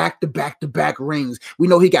got back-to-back rings. We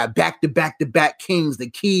know he got back-to-back kings, the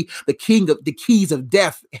keys of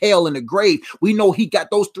death, hell, and the grave. We know he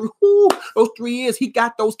got those 3 years. He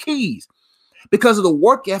got those keys because of the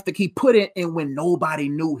work ethic he put in when nobody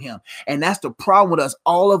knew him. And that's the problem with us.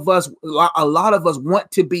 All of us, a lot of us want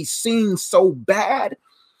to be seen so bad.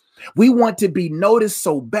 We want to be noticed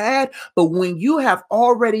so bad, but when you have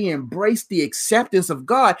already embraced the acceptance of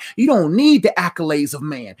God, you don't need the accolades of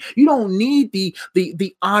man. You don't need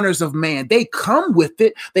the honors of man. They come with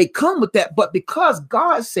it. They come with that. But because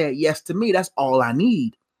God said yes to me, that's all I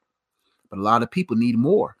need. But a lot of people need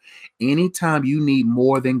more. Anytime you need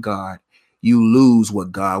more than God, you lose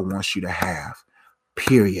what God wants you to have.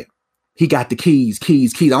 Period. He got the keys.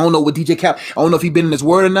 I don't know what DJ Khaled, I don't know if he been in his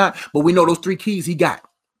word or not, but we know those 3 keys he got.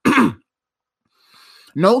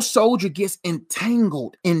 No soldier gets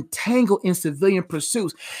entangled in civilian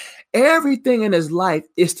pursuits. Everything in his life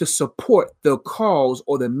is to support the cause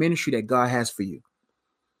or the ministry that God has for you.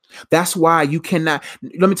 That's why you cannot.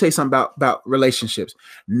 Let me tell you something about relationships.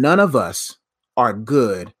 None of us are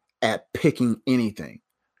good at picking anything.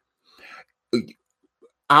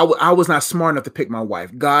 I was not smart enough to pick my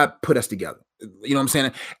wife. God put us together. You know what I'm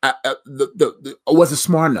saying? I wasn't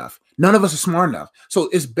smart enough. None of us are smart enough. So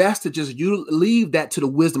it's best to just leave that to the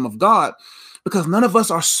wisdom of God, because none of us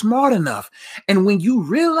are smart enough. And when you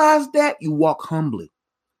realize that, you walk humbly.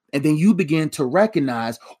 And then you begin to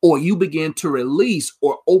recognize, or you begin to release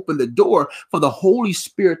or open the door for the Holy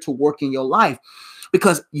Spirit to work in your life.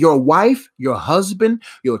 Because your wife, your husband,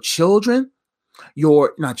 your children, your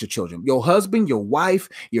husband, your wife,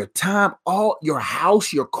 your time, all your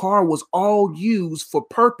house, your car was all used for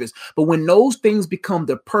purpose. But when those things become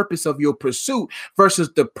the purpose of your pursuit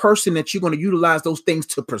versus the person that you're going to utilize those things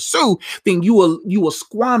to pursue, then you will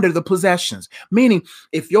squander the possessions. Meaning,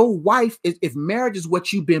 if marriage is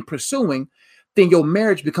what you've been pursuing, then your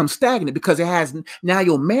marriage becomes stagnant, because it has now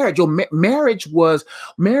marriage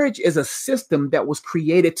is a system that was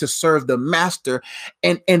created to serve the master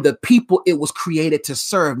and the people it was created to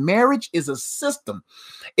serve. Marriage is a system.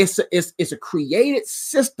 It's a created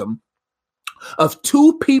system of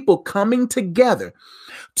 2 people coming together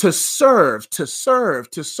to serve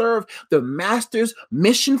the master's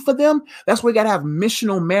mission for them. That's why we got to have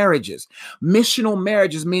missional marriages. Missional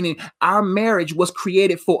marriages, meaning our marriage was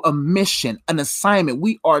created for a mission, an assignment.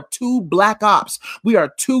 We are 2 black ops. We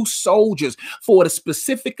are 2 soldiers for a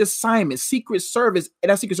specific assignment, secret service, and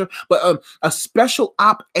not secret service, but a special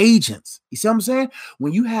op agents. You see what I'm saying?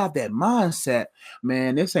 When you have that mindset,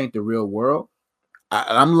 man, this ain't the real world.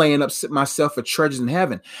 I'm laying up myself for treasures in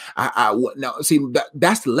heaven. That's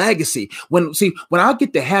the legacy. When I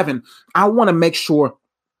get to heaven, I want to make sure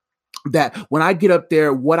that when I get up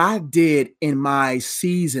there, what I did in my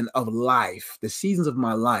season of life, the seasons of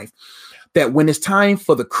my life, that when it's time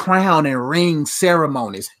for the crown and ring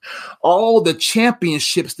ceremonies, all the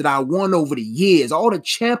championships that I won over the years, all the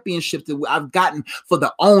championships that I've gotten for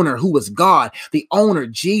the owner, who was God, the owner,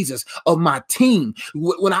 Jesus, of my team.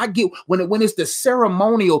 When it's the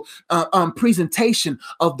ceremonial presentation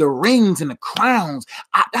of the rings and the crowns,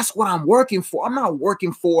 that's what I'm working for. I'm not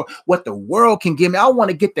working for what the world can give me. I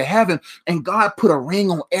want to get to heaven and God put a ring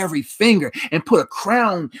on every finger and put a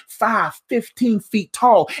crown 15 feet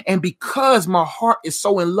tall. And because my heart is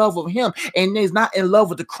so in love with him and is not in love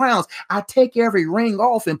with the crowns, I take every ring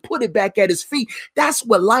off and put it back at his feet. That's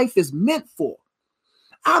what life is meant for.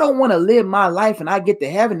 I don't want to live my life and I get to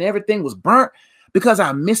heaven and everything was burnt because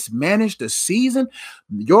I mismanaged the season.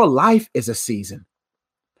 Your life is a season.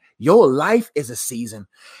 Your life is a season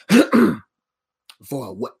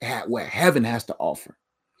for what heaven has to offer.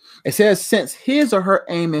 It says, since his or her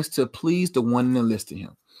aim is to please the one enlisted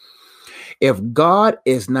him. If God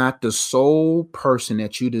is not the sole person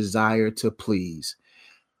that you desire to please,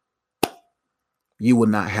 you will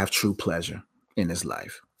not have true pleasure in this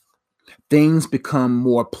life. Things become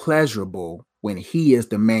more pleasurable when he is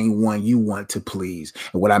the main one you want to please.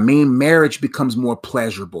 And what I mean, marriage becomes more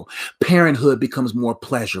pleasurable. Parenthood becomes more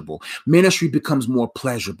pleasurable. Ministry becomes more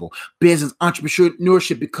pleasurable. Business,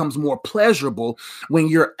 entrepreneurship becomes more pleasurable when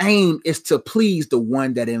your aim is to please the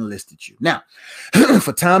one that enlisted you. Now,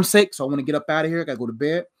 for time's sake, so I want to get up out of here. I got to go to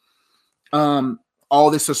bed. All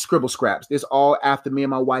this is scribble scraps. This all after me and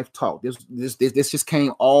my wife talked. This just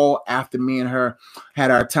came all after me and her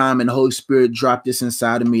had our time, and the Holy Spirit dropped this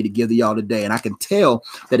inside of me to give to y'all today. And I can tell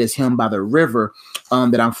that it's him by the river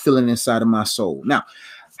that I'm feeling inside of my soul. Now,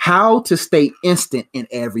 how to stay instant in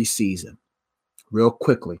every season. Real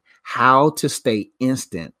quickly, how to stay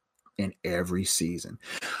instant in every season.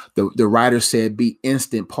 The writer said, be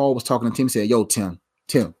instant. Paul was talking to Tim, said, yo,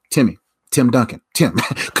 Timmy. Tim Duncan, Tim,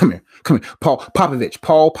 come here. Paul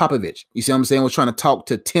Popovich. You see what I'm saying? Was trying to talk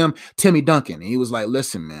to Timmy Duncan. And he was like,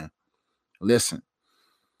 listen, man,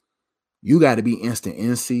 you got to be instant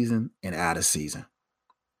in season and out of season.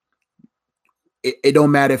 It don't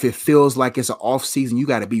matter if it feels like it's an off season. You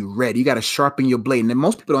got to be ready. You got to sharpen your blade. And then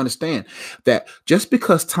most people don't understand that just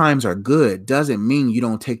because times are good doesn't mean you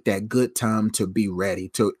don't take that good time to be ready,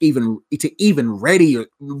 to even readier,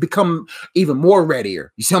 become even more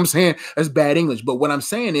readier. You see what I'm saying? That's bad English. But what I'm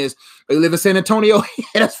saying is, you live in San Antonio.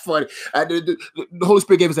 That's funny. The Holy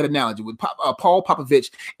Spirit gave us that analogy with Paul Popovich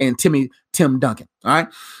and Tim Duncan. All right.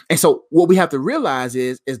 And so what we have to realize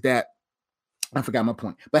is that I forgot my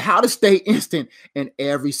point. But how to stay instant in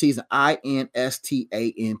every season.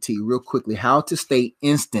 INSTANT. Real quickly. How to stay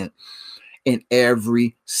instant in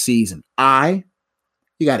every season. You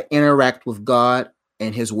got to interact with God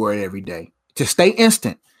and his word every day. To stay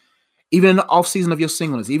instant. Even in the off season of your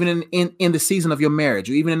singleness, even in the season of your marriage,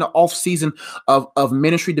 or even in the off season of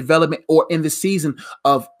ministry development, or in the season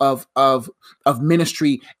of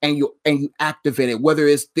ministry, and you activate it, whether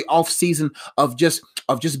it's the off season of just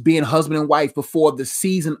being husband and wife before the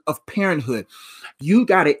season of parenthood, you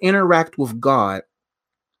got to interact with God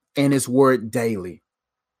and his word daily.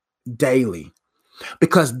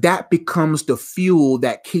 Because that becomes the fuel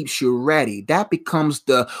that keeps you ready. That becomes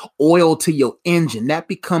the oil to your engine. That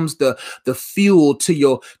becomes the fuel to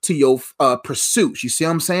your pursuits. You see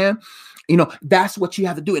what I'm saying? That's what you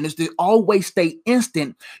have to do. And it's to always stay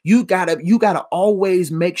instant. You gotta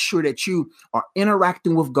always make sure that you are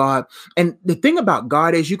interacting with God. And the thing about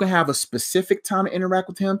God is you can have a specific time to interact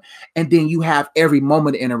with him, and then you have every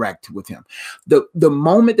moment to interact with him. The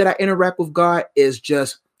moment that I interact with God is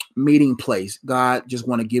just meeting place. God, just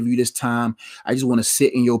want to give you this time. I just want to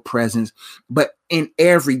sit in your presence. But in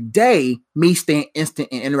every day, me staying instant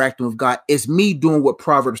and interacting with God is me doing what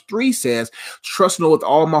Proverbs 3 says, trusting with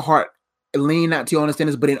all my heart, lean not to your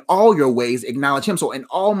understanding, but in all your ways acknowledge him. So in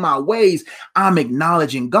all my ways, I'm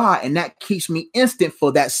acknowledging God, and that keeps me instant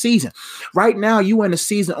for that season. Right now, you in a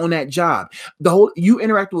season on that job. You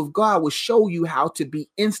interacting with God will show you how to be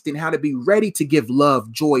instant, how to be ready to give love,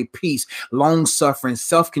 joy, peace, long suffering,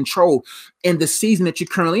 self-control in the season that you're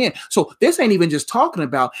currently in. So this ain't even just talking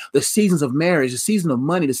about the seasons of marriage, the season of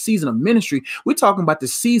money, the season of ministry. We're talking about the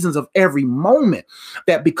seasons of every moment,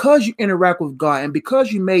 that because you interact with God and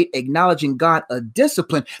because you made acknowledging God a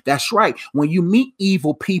discipline. That's right. When you meet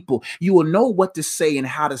evil people, you will know what to say and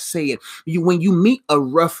how to say it. When you meet a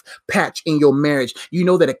rough patch in your marriage, you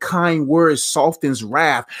know that a kind word softens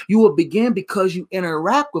wrath. You will begin, because you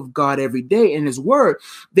interact with God every day in his word,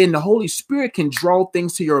 then the Holy Spirit can draw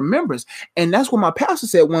things to your remembrance. And that's what my pastor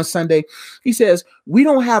said one Sunday. He says, we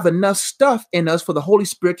don't have enough stuff in us for the Holy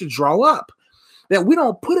Spirit to draw up. That we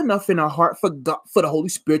don't put enough in our heart for God, for the Holy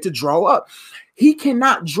Spirit to draw up. He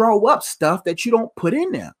cannot draw up stuff that you don't put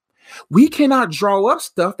in there. We cannot draw up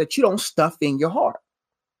stuff that you don't stuff in your heart.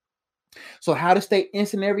 So how to stay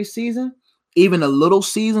instant every season, even the little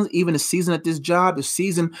seasons, even the season at this job, the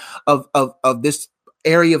season of this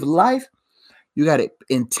area of life, you got to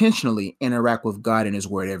intentionally interact with God and his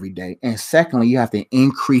word every day. And secondly, you have to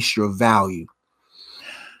increase your value.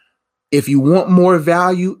 If you want more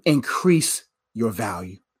value, increase your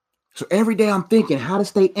value. So every day I'm thinking how to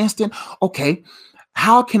stay instant. Okay,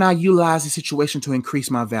 how can I utilize the situation to increase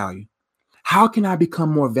my value? How can I become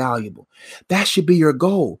more valuable? That should be your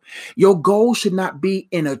goal. Your goal should not be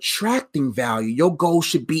in attracting value. Your goal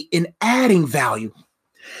should be in adding value.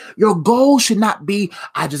 Your goal should not be,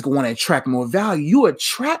 I just want to attract more value. You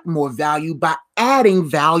attract more value by adding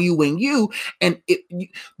value in you. And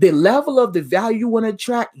the level of the value you want to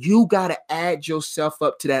attract, you got to add yourself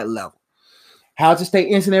up to that level. How to stay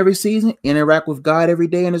instant every season? Interact with God every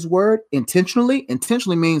day in his word intentionally.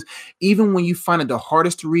 Intentionally means even when you find it the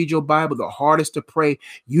hardest to read your Bible, the hardest to pray,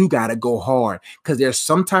 you got to go hard, because there's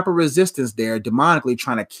some type of resistance there demonically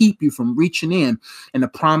trying to keep you from reaching in the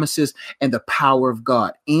promises and the power of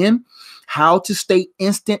God. In how to stay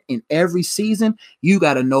instant in every season, you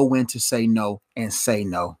got to know when to say no and say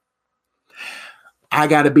no. I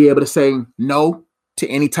got to be able to say no to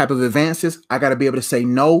any type of advances. I got to be able to say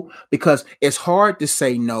no, because it's hard to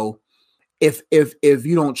say no if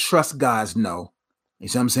you don't trust God's no. You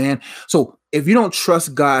see what I'm saying? So if you don't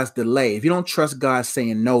trust God's delay, if you don't trust God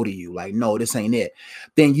saying no to you, like, no, this ain't it,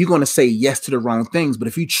 then you're going to say yes to the wrong things. But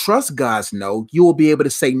if you trust God's no, you will be able to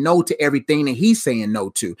say no to everything that he's saying no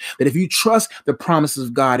to. That if you trust the promises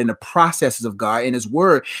of God and the processes of God and his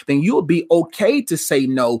word, then you'll be okay to say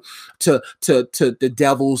no to the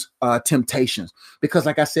devil's temptations. Because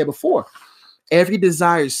like I said before, every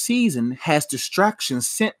desired season has distractions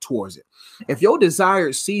sent towards it. If your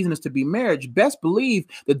desired season is to be marriage, best believe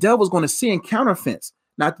the devil's going to send counterfeits.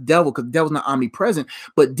 Not the devil, because the devil's not omnipresent,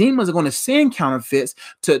 but demons are going to send counterfeits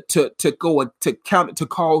to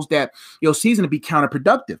cause that your season to be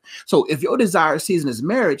counterproductive. So if your desired season is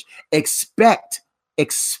marriage, expect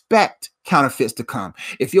counterfeits to come.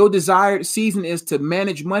 If your desired season is to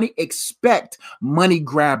manage money, expect money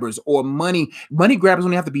grabbers, or money grabbers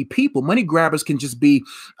don't have to be people. Money grabbers can just be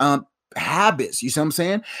habits. You see what I'm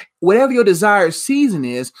saying? Whatever your desired season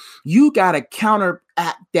is, you got to counteract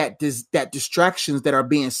that distractions that are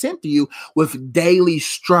being sent to you with daily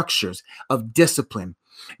structures of discipline,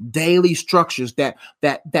 daily structures that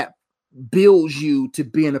builds you to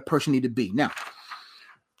being the person you need to be. Now,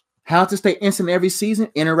 how to stay instant every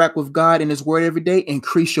season: interact with God and his word every day,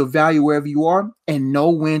 increase your value wherever you are, and know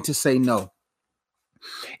when to say no.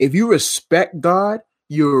 If you respect God,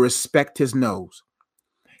 you'll respect his no's.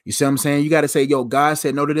 You see what I'm saying? You got to say, yo, God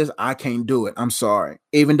said no to this. I can't do it. I'm sorry.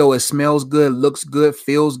 Even though it smells good, looks good,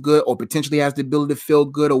 feels good, or potentially has the ability to feel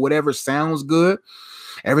good, or whatever sounds good,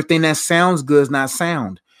 everything that sounds good is not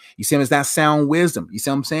sound. You see, it's not sound wisdom. You see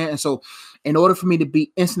what I'm saying? And so in order for me to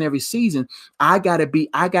be instant every season, I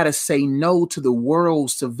gotta say no to the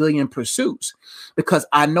world's civilian pursuits, because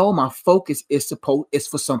I know my focus is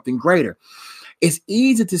for something greater. It's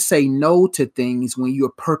easy to say no to things when you're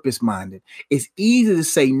purpose-minded. It's easy to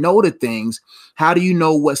say no to things. How do you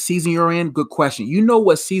know what season you're in? Good question. You know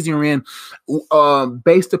what season you're in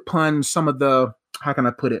based upon some of the, how can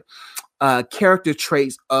I put it, character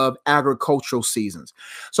traits of agricultural seasons.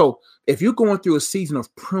 So if you're going through a season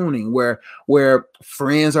of pruning where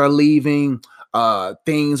friends are leaving,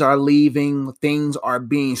 things are leaving, things are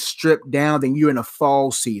being stripped down, then you're in a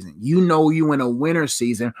fall season. You know, you're in a winter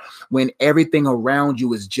season when everything around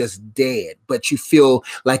you is just dead, but you feel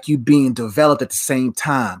like you're being developed at the same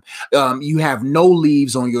time. You have no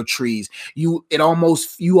leaves on your trees. You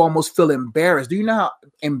almost feel embarrassed. Do you know how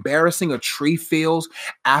embarrassing a tree feels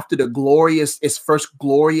after its first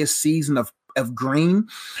glorious season of green?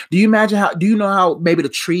 Do you know how maybe the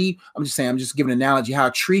tree, I'm just giving an analogy, how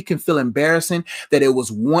a tree can feel embarrassing, that it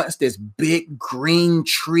was once this big green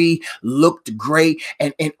tree, looked great,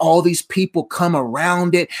 and all these people come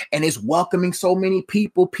around it and it's welcoming so many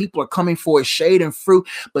people. People are coming for its shade and fruit,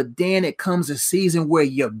 but then it comes a season where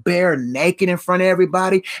you're bare naked in front of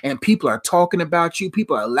everybody and people are talking about you.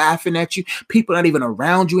 People are laughing at you. People are not even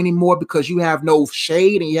around you anymore because you have no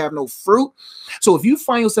shade and you have no fruit. So if you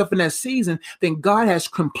find yourself in that season, then God has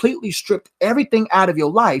completely stripped everything out of your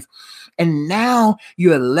life. And now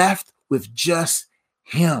you're left with just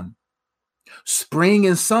him. Spring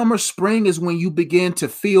and summer. Spring is when you begin to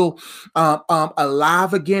feel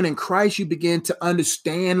alive again in Christ. You begin to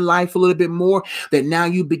understand life a little bit more, that now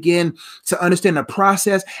you begin to understand the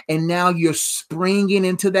process, and now you're springing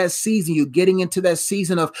into that season. You're getting into that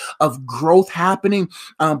season of growth happening,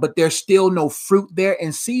 but there's still no fruit there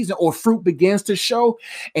in season, or fruit begins to show.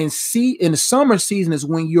 And in the summer season is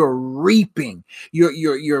when you're reaping.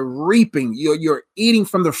 You're reaping. You're eating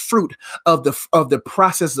from the fruit of the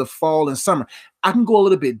process of fall and summer. I can go a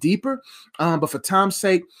little bit deeper, but for time's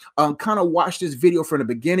sake, kind of watch this video from the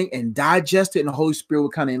beginning and digest it, and the Holy Spirit will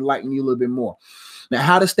kind of enlighten you a little bit more. Now,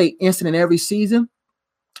 how to stay instant in every season: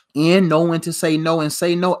 N, know when to say no and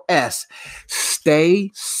say no. S,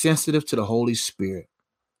 stay sensitive to the Holy Spirit.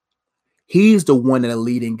 He's the one that'll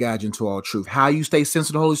lead and guide you into all truth. How you stay sensitive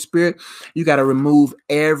to the Holy Spirit? You got to remove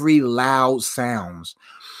every loud sounds.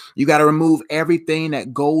 You got to remove everything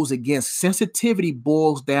that goes against. Sensitivity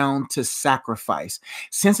boils down to sacrifice.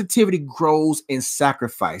 Sensitivity grows in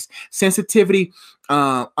sacrifice. Sensitivity,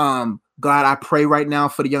 God, I pray right now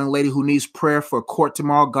for the young lady who needs prayer for court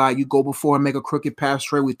tomorrow. God, you go before and make a crooked path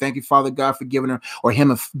straight. We thank you, Father God, for giving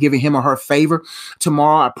him or her favor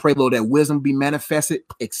tomorrow. I pray, Lord, that wisdom be manifested,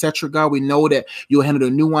 etc. God, we know that you'll handle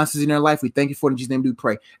the nuances in their life. We thank you for it. In Jesus' name we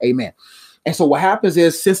pray. Amen. And so what happens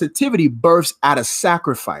is sensitivity births out of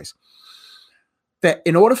sacrifice. That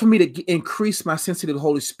in order for me to increase my sensitivity to the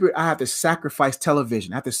Holy Spirit, I have to sacrifice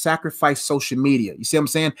television. I have to sacrifice social media. You see what I'm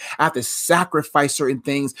saying? I have to sacrifice certain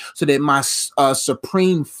things so that my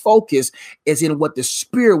supreme focus is in what the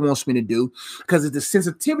Spirit wants me to do, because it's the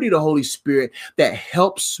sensitivity to the Holy Spirit that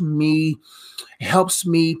helps me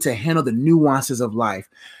to handle the nuances of life.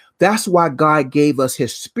 That's why God gave us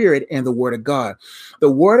his Spirit and the Word of God.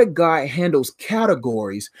 The Word of God handles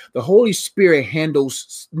categories. The Holy Spirit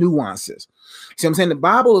handles nuances. See what I'm saying? The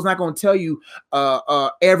Bible is not going to tell you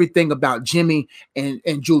everything about Jimmy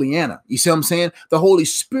and Juliana. You see what I'm saying? The Holy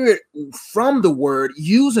Spirit, from the Word,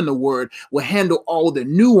 using the Word, will handle all the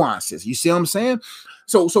nuances. You see what I'm saying?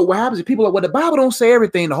 So what happens is people are, well, the Bible don't say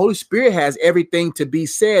everything. The Holy Spirit has everything to be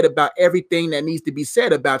said about everything that needs to be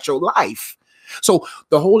said about your life. So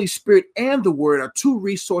the Holy Spirit and the Word are two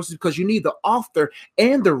resources, because you need the author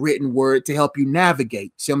and the written word to help you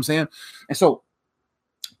navigate. See what I'm saying? And so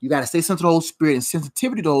you got to stay sensitive to the Holy Spirit, and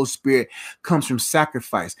sensitivity to the Holy Spirit comes from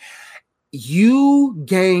sacrifice. You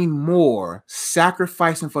gain more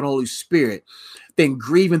sacrificing for the Holy Spirit than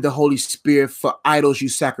grieving the Holy Spirit for idols you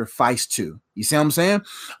sacrifice to. You see what I'm saying?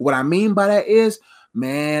 What I mean by that is,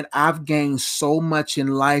 man, I've gained so much in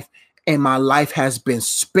life and my life has been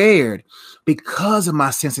spared because of my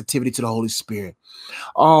sensitivity to the Holy Spirit.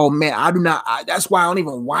 Oh man, that's why I don't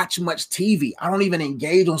even watch much TV. I don't even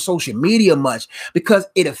engage on social media much because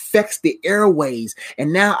it affects the airways.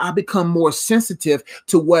 And now I become more sensitive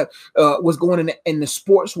to what was going in the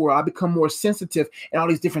sports world. I become more sensitive and all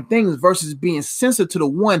these different things versus being sensitive to the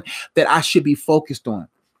one that I should be focused on.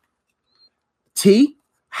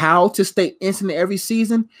 How to stay instant every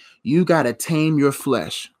season? You got to tame your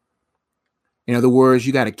flesh. In other words,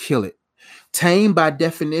 you got to kill it. Tame, by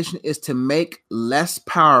definition, is to make less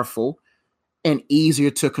powerful and easier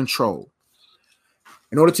to control.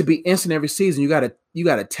 In order to be instant every season, you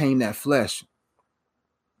gotta tame that flesh.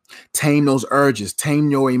 Tame those urges,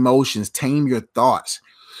 tame your emotions, tame your thoughts.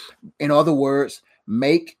 In other words,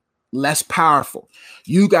 make less powerful.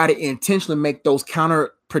 You got to intentionally make those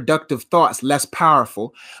counterproductive thoughts less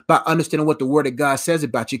powerful by understanding what the word of God says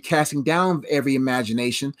about you, casting down every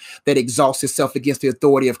imagination that exalts itself against the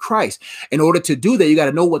authority of Christ. In order to do that, you got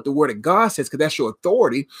to know what the word of God says, because that's your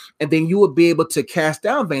authority, and then you will be able to cast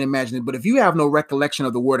down vain imagination. But if you have no recollection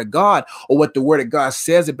of the word of God or what the word of God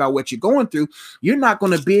says about what you're going through, you're not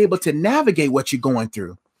going to be able to navigate what you're going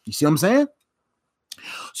through. You see what I'm saying?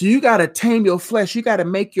 So you got to tame your flesh. You got to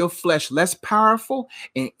make your flesh less powerful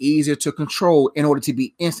and easier to control in order to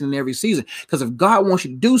be instant in every season. Because if God wants you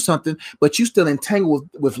to do something, but you still entangled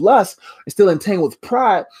with lust, and still entangled with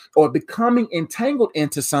pride, or becoming entangled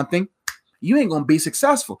into something, you ain't going to be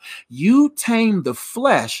successful. You tame the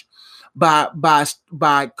flesh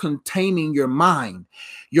by containing your mind.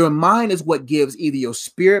 Your mind is what gives either your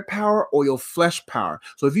spirit power or your flesh power.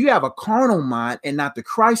 So if you have a carnal mind and not the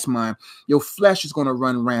Christ mind, your flesh is going to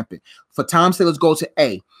run rampant. For time's sake, let's go to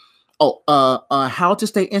A. How to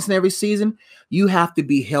stay instant every season? You have to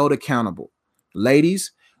be held accountable.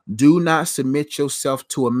 Ladies, do not submit yourself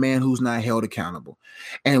to a man who's not held accountable.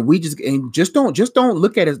 And just don't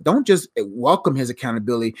look at it. Don't just welcome his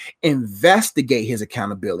accountability. Investigate his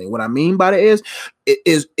accountability. What I mean by that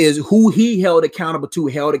is who he held accountable to,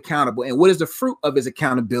 and what is the fruit of his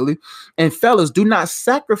accountability. And fellas, do not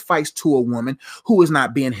sacrifice to a woman who is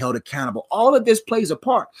not being held accountable. All of this plays a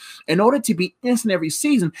part. In order to be instant every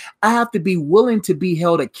season, I have to be willing to be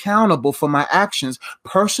held accountable for my actions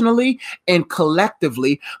personally and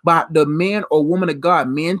collectively by the man or woman of God,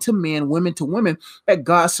 men to men, women to women, that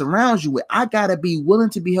God surrounds you with. I got to be willing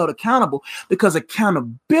to be held accountable, because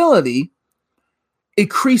accountability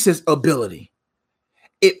increases ability.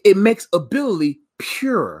 It makes ability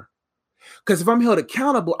pure. Because if I'm held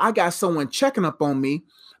accountable, I got someone checking up on me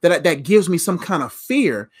that gives me some kind of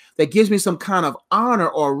fear, that gives me some kind of honor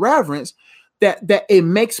or reverence, that it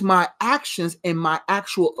makes my actions and my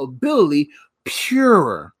actual ability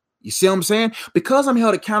purer. You see what I'm saying? Because I'm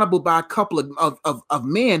held accountable by a couple of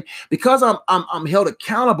men, because I'm held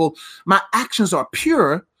accountable, my actions are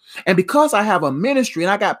pure. And because I have a ministry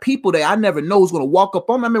and I got people that I never know who's going to walk up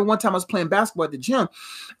on me. I remember one time I was playing basketball at the gym,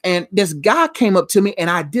 and this guy came up to me, and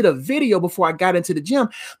I did a video before I got into the gym.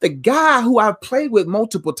 The guy who I've played with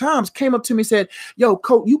multiple times came up to me and said, "Yo,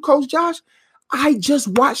 coach, you Coach Josh? I just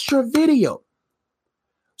watched your video."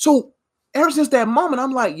 So ever since that moment,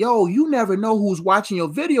 I'm like, yo, you never know who's watching your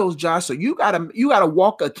videos, Josh. So you gotta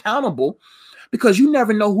walk accountable, because you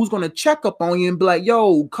never know who's going to check up on you and be like,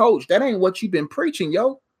 yo, coach, that ain't what you've been preaching,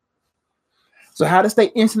 yo. So how to stay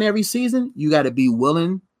instant every season? You got to be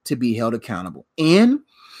willing to be held accountable. And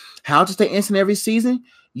how to stay instant every season?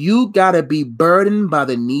 You got to be burdened by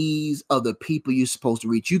the needs of the people you're supposed to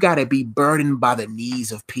reach. You got to be burdened by the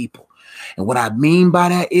needs of people. And what I mean by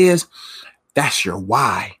that is, that's your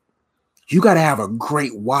why. You got to have a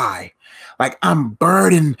great why. Like, I'm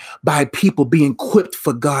burdened by people being equipped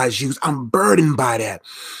for God's use. I'm burdened by that.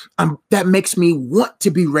 That makes me want to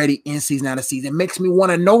be ready in season, out of season. It makes me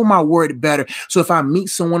want to know my word better. So if I meet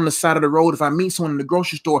someone on the side of the road, if I meet someone in the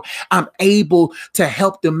grocery store, I'm able to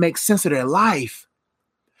help them make sense of their life.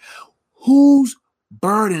 Whose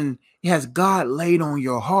burden has God laid on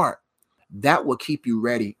your heart? That will keep you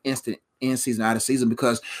ready instant, in season, out of season,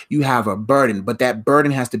 because you have a burden. But that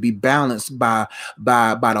burden has to be balanced by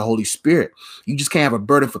the Holy Spirit. You just can't have a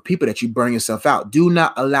burden for people that you burn yourself out. Do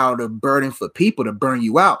not allow the burden for people to burn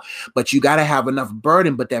you out. But you got to have enough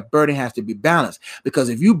burden, but that burden has to be balanced, because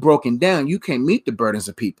if you broken down, you can't meet the burdens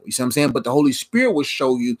of people. You see what I'm saying? But the Holy Spirit will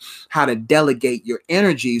show you how to delegate your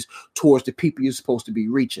energies towards the people you're supposed to be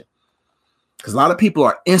reaching. Because a lot of people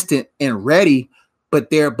are instant and ready, but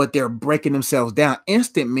they're breaking themselves down.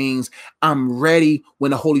 Instant means I'm ready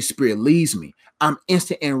when the Holy Spirit leads me. I'm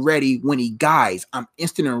instant and ready when he guides. I'm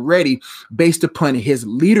instant and ready based upon his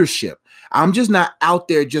leadership. I'm just not out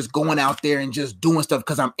there just going out there and just doing stuff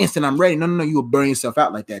because I'm instant, I'm ready. No, you will burn yourself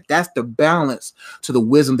out like that. That's the balance to the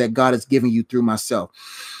wisdom that God has given you through myself.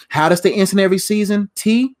 How to stay instant every season?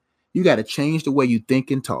 T, you got to change the way you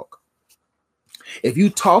think and talk. If you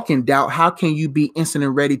talk in doubt, how can you be instant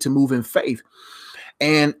and ready to move in faith?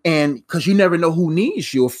 And because you never know who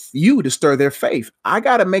needs you to stir their faith. I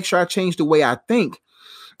got to make sure I change the way I think.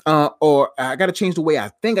 Or I got to change the way I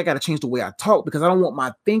think. I got to change the way I talk, because I don't want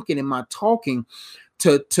my thinking and my talking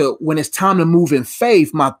to when it's time to move in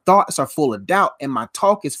faith, my thoughts are full of doubt and my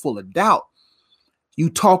talk is full of doubt. You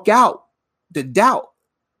talk out the doubt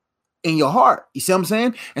in your heart. You see what I'm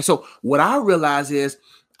saying? And so what I realize is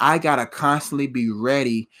I got to constantly be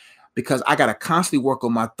ready, because I got to constantly work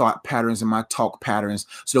on my thought patterns and my talk patterns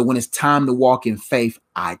so that when it's time to walk in faith,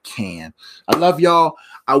 I can. I love y'all.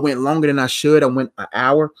 I went longer than I should. I went an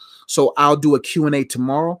hour. So I'll do a Q&A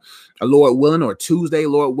tomorrow, Lord willing, or Tuesday,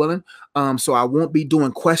 Lord willing. So I won't be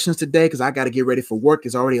doing questions today because I got to get ready for work.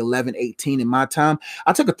 It's already 11:18 in my time.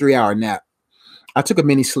 I took a 3-hour nap. I took a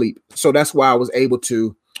mini sleep. So that's why I was able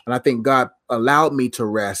to, and I think God allowed me to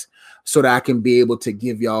rest so that I can be able to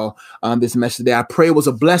give y'all this message today. I pray it was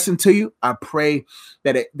a blessing to you. I pray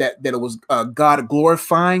that it was God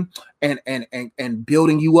glorifying and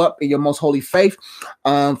building you up in your most holy faith.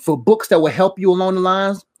 For books that will help you along the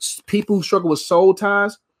lines, people who struggle with soul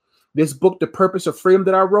ties, this book, The Purpose of Freedom,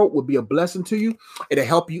 that I wrote, will be a blessing to you. It'll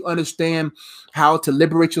help you understand how to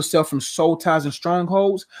liberate yourself from soul ties and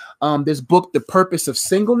strongholds. This book, The Purpose of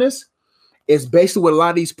Singleness, is basically what a lot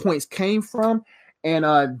of these points came from. And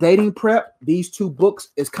Dating Prep, these two books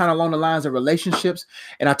is kind of along the lines of relationships.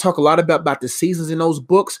 And I talk a lot about the seasons in those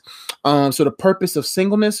books. So The Purpose of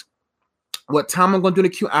Singleness, what time I'm going to do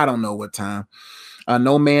the Q, I don't know what time.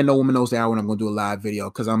 No man, no woman knows the hour when I'm going to do a live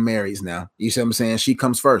video, because I'm married now. You see what I'm saying? She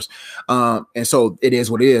comes first. And so it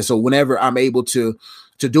is what it is. So whenever I'm able to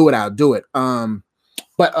do it, I'll do it.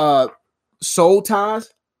 But soul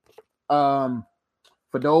ties, for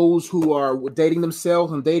those who are dating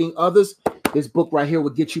themselves and dating others, this book right here will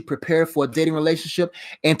get you prepared for a dating relationship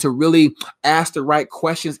and to really ask the right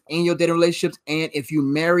questions in your dating relationships. And if you're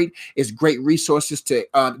married, it's great resources to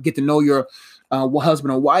get to know your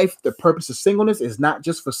husband or wife. The Purpose of Singleness is not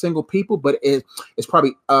just for single people, but it's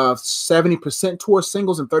probably 70% towards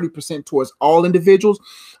singles and 30% towards all individuals.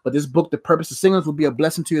 But this book, The Purpose of Singleness, will be a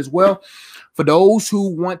blessing to you as well. For those who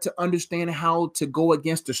want to understand how to go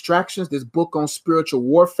against distractions, this book on spiritual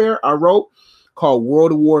warfare I wrote, called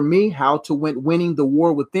World War Me: How to Winning the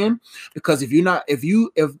War Within. Because if you are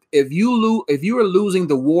losing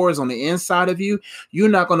the wars on the inside of you, you're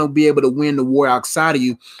not going to be able to win the war outside of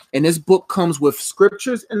you. And this book comes with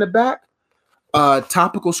scriptures in the back,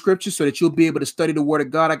 topical scriptures, so that you'll be able to study the Word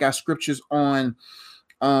of God. I got scriptures on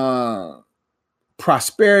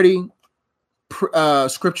prosperity,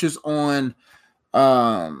 scriptures on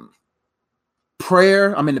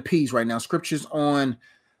prayer. I'm in the P's right now. Scriptures on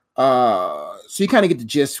so you kind of get the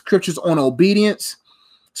gist. Scriptures on obedience,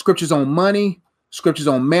 scriptures on money, scriptures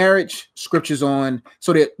on marriage, scriptures on,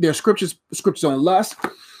 so that there are scriptures on lust.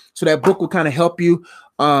 So that book will kind of help you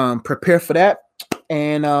prepare for that.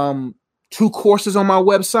 And 2 courses on my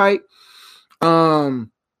website.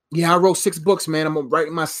 Yeah, I wrote 6 books, man. I'm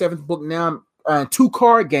writing my 7th book now. 2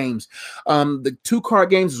 card games. The 2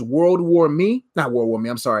 card games is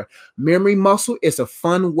Memory Muscle. It's a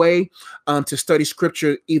fun way to study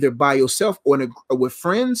scripture either by yourself or with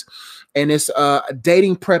friends. And it's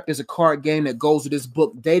Dating Prep is a card game that goes with this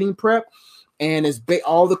book, Dating Prep. And it's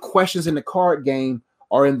all the questions in the card game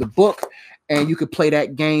are in the book. And you can play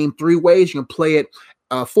that game 3 ways. You can play it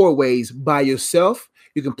 4 ways: by yourself.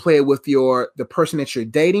 You can play it with the person that you're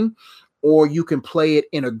dating, or you can play it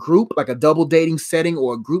in a group, like a double dating setting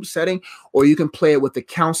or a group setting, or you can play it with a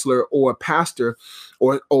counselor or a pastor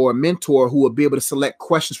or a mentor who will be able to select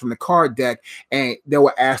questions from the card deck, and they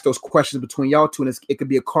will ask those questions between y'all two, and it could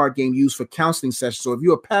be a card game used for counseling sessions. So if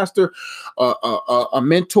you're a pastor, a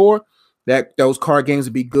mentor, those card games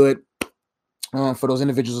would be good for those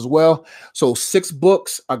individuals as well. So 6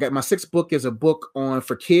 books. I got my 6th book is a book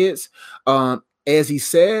for kids. As he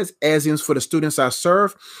says, as in for the students I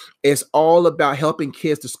serve, it's all about helping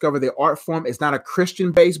kids discover their art form. It's not a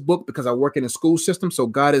Christian-based book because I work in the school system. So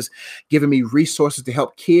God has given me resources to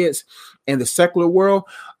help kids in the secular world.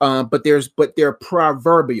 But they're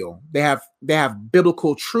proverbial. They have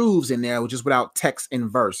biblical truths in there, which is without text and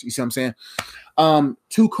verse. You see what I'm saying?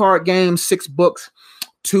 2 card games, 6 books,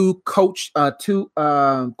 2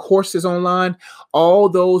 courses online. All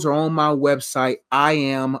those are on my website,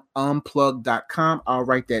 iamunplugged.com. I'll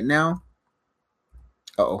write that now.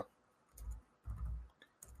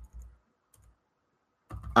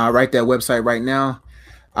 Write that website right now,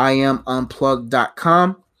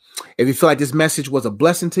 iamunplugged.com. If you feel like this message was a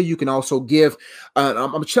blessing to you, you can also give.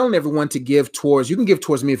 I'm telling everyone to give towards. You can give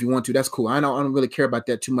towards me if you want to. That's cool. I don't really care about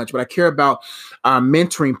that too much, but I care about our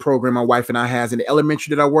mentoring program my wife and I has in the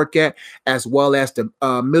elementary that I work at, as well as the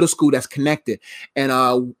middle school that's connected. And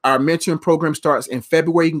our mentoring program starts in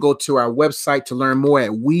February. You can go to our website to learn more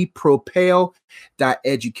at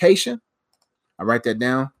wepropel.education. I write that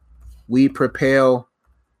down.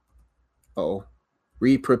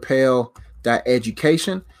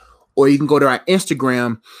 Repropel.education. Or you can go to our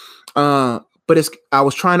Instagram. But I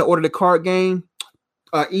was trying to order the card game.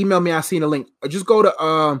 Email me. I seen a link. Or just go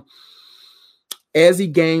to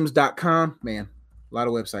ezzygames.com. Man, a lot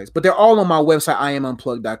of websites. But they're all on my website,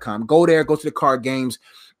 iamunplugged.com. Go there, go to the card games,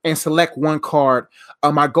 and select one card.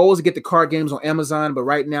 My goal is to get the card games on Amazon, but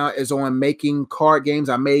right now it's on making card games.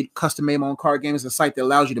 I custom made my own card games. It's a site that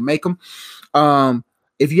allows you to make them.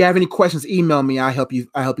 If you have any questions, email me. I help you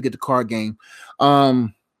get the card game.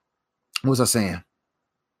 What was I saying?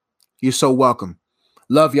 You're so welcome.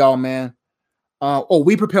 Love y'all, man.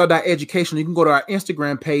 WePropel.education. You can go to our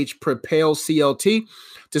Instagram page, Propel CLT,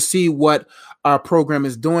 to see what our program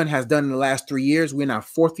has done in the last 3 years. We're in our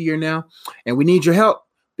 4th year now, and we need your help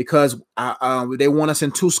because they want us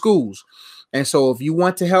in 2 schools. And so if you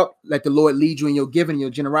want to help, let the Lord lead you in your giving,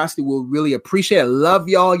 your generosity. We'll really appreciate it. Love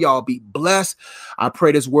y'all. Y'all be blessed. I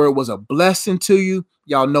pray this word was a blessing to you.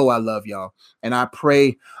 Y'all know I love y'all. And I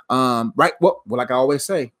pray, like I always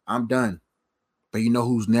say, I'm done. But you know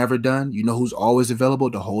who's never done? You know who's always available?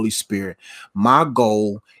 The Holy Spirit. My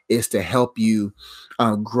goal is to help you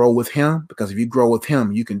grow with him, because if you grow with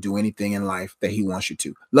him, you can do anything in life that he wants you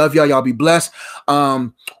to. Love y'all. Y'all be blessed.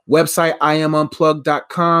 Website,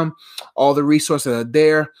 iamunplugged.com. All the resources are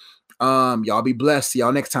there. Y'all be blessed. See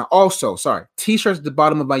y'all next time. Also, t-shirts at the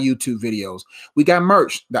bottom of my YouTube videos. We got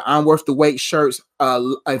merch. The I'm Worth the Wait shirts.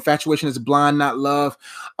 Infatuation is blind, not love.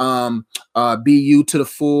 Be you to the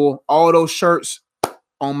full. All those shirts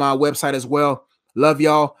on my website as well. Love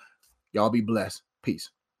y'all. Y'all be blessed. Peace.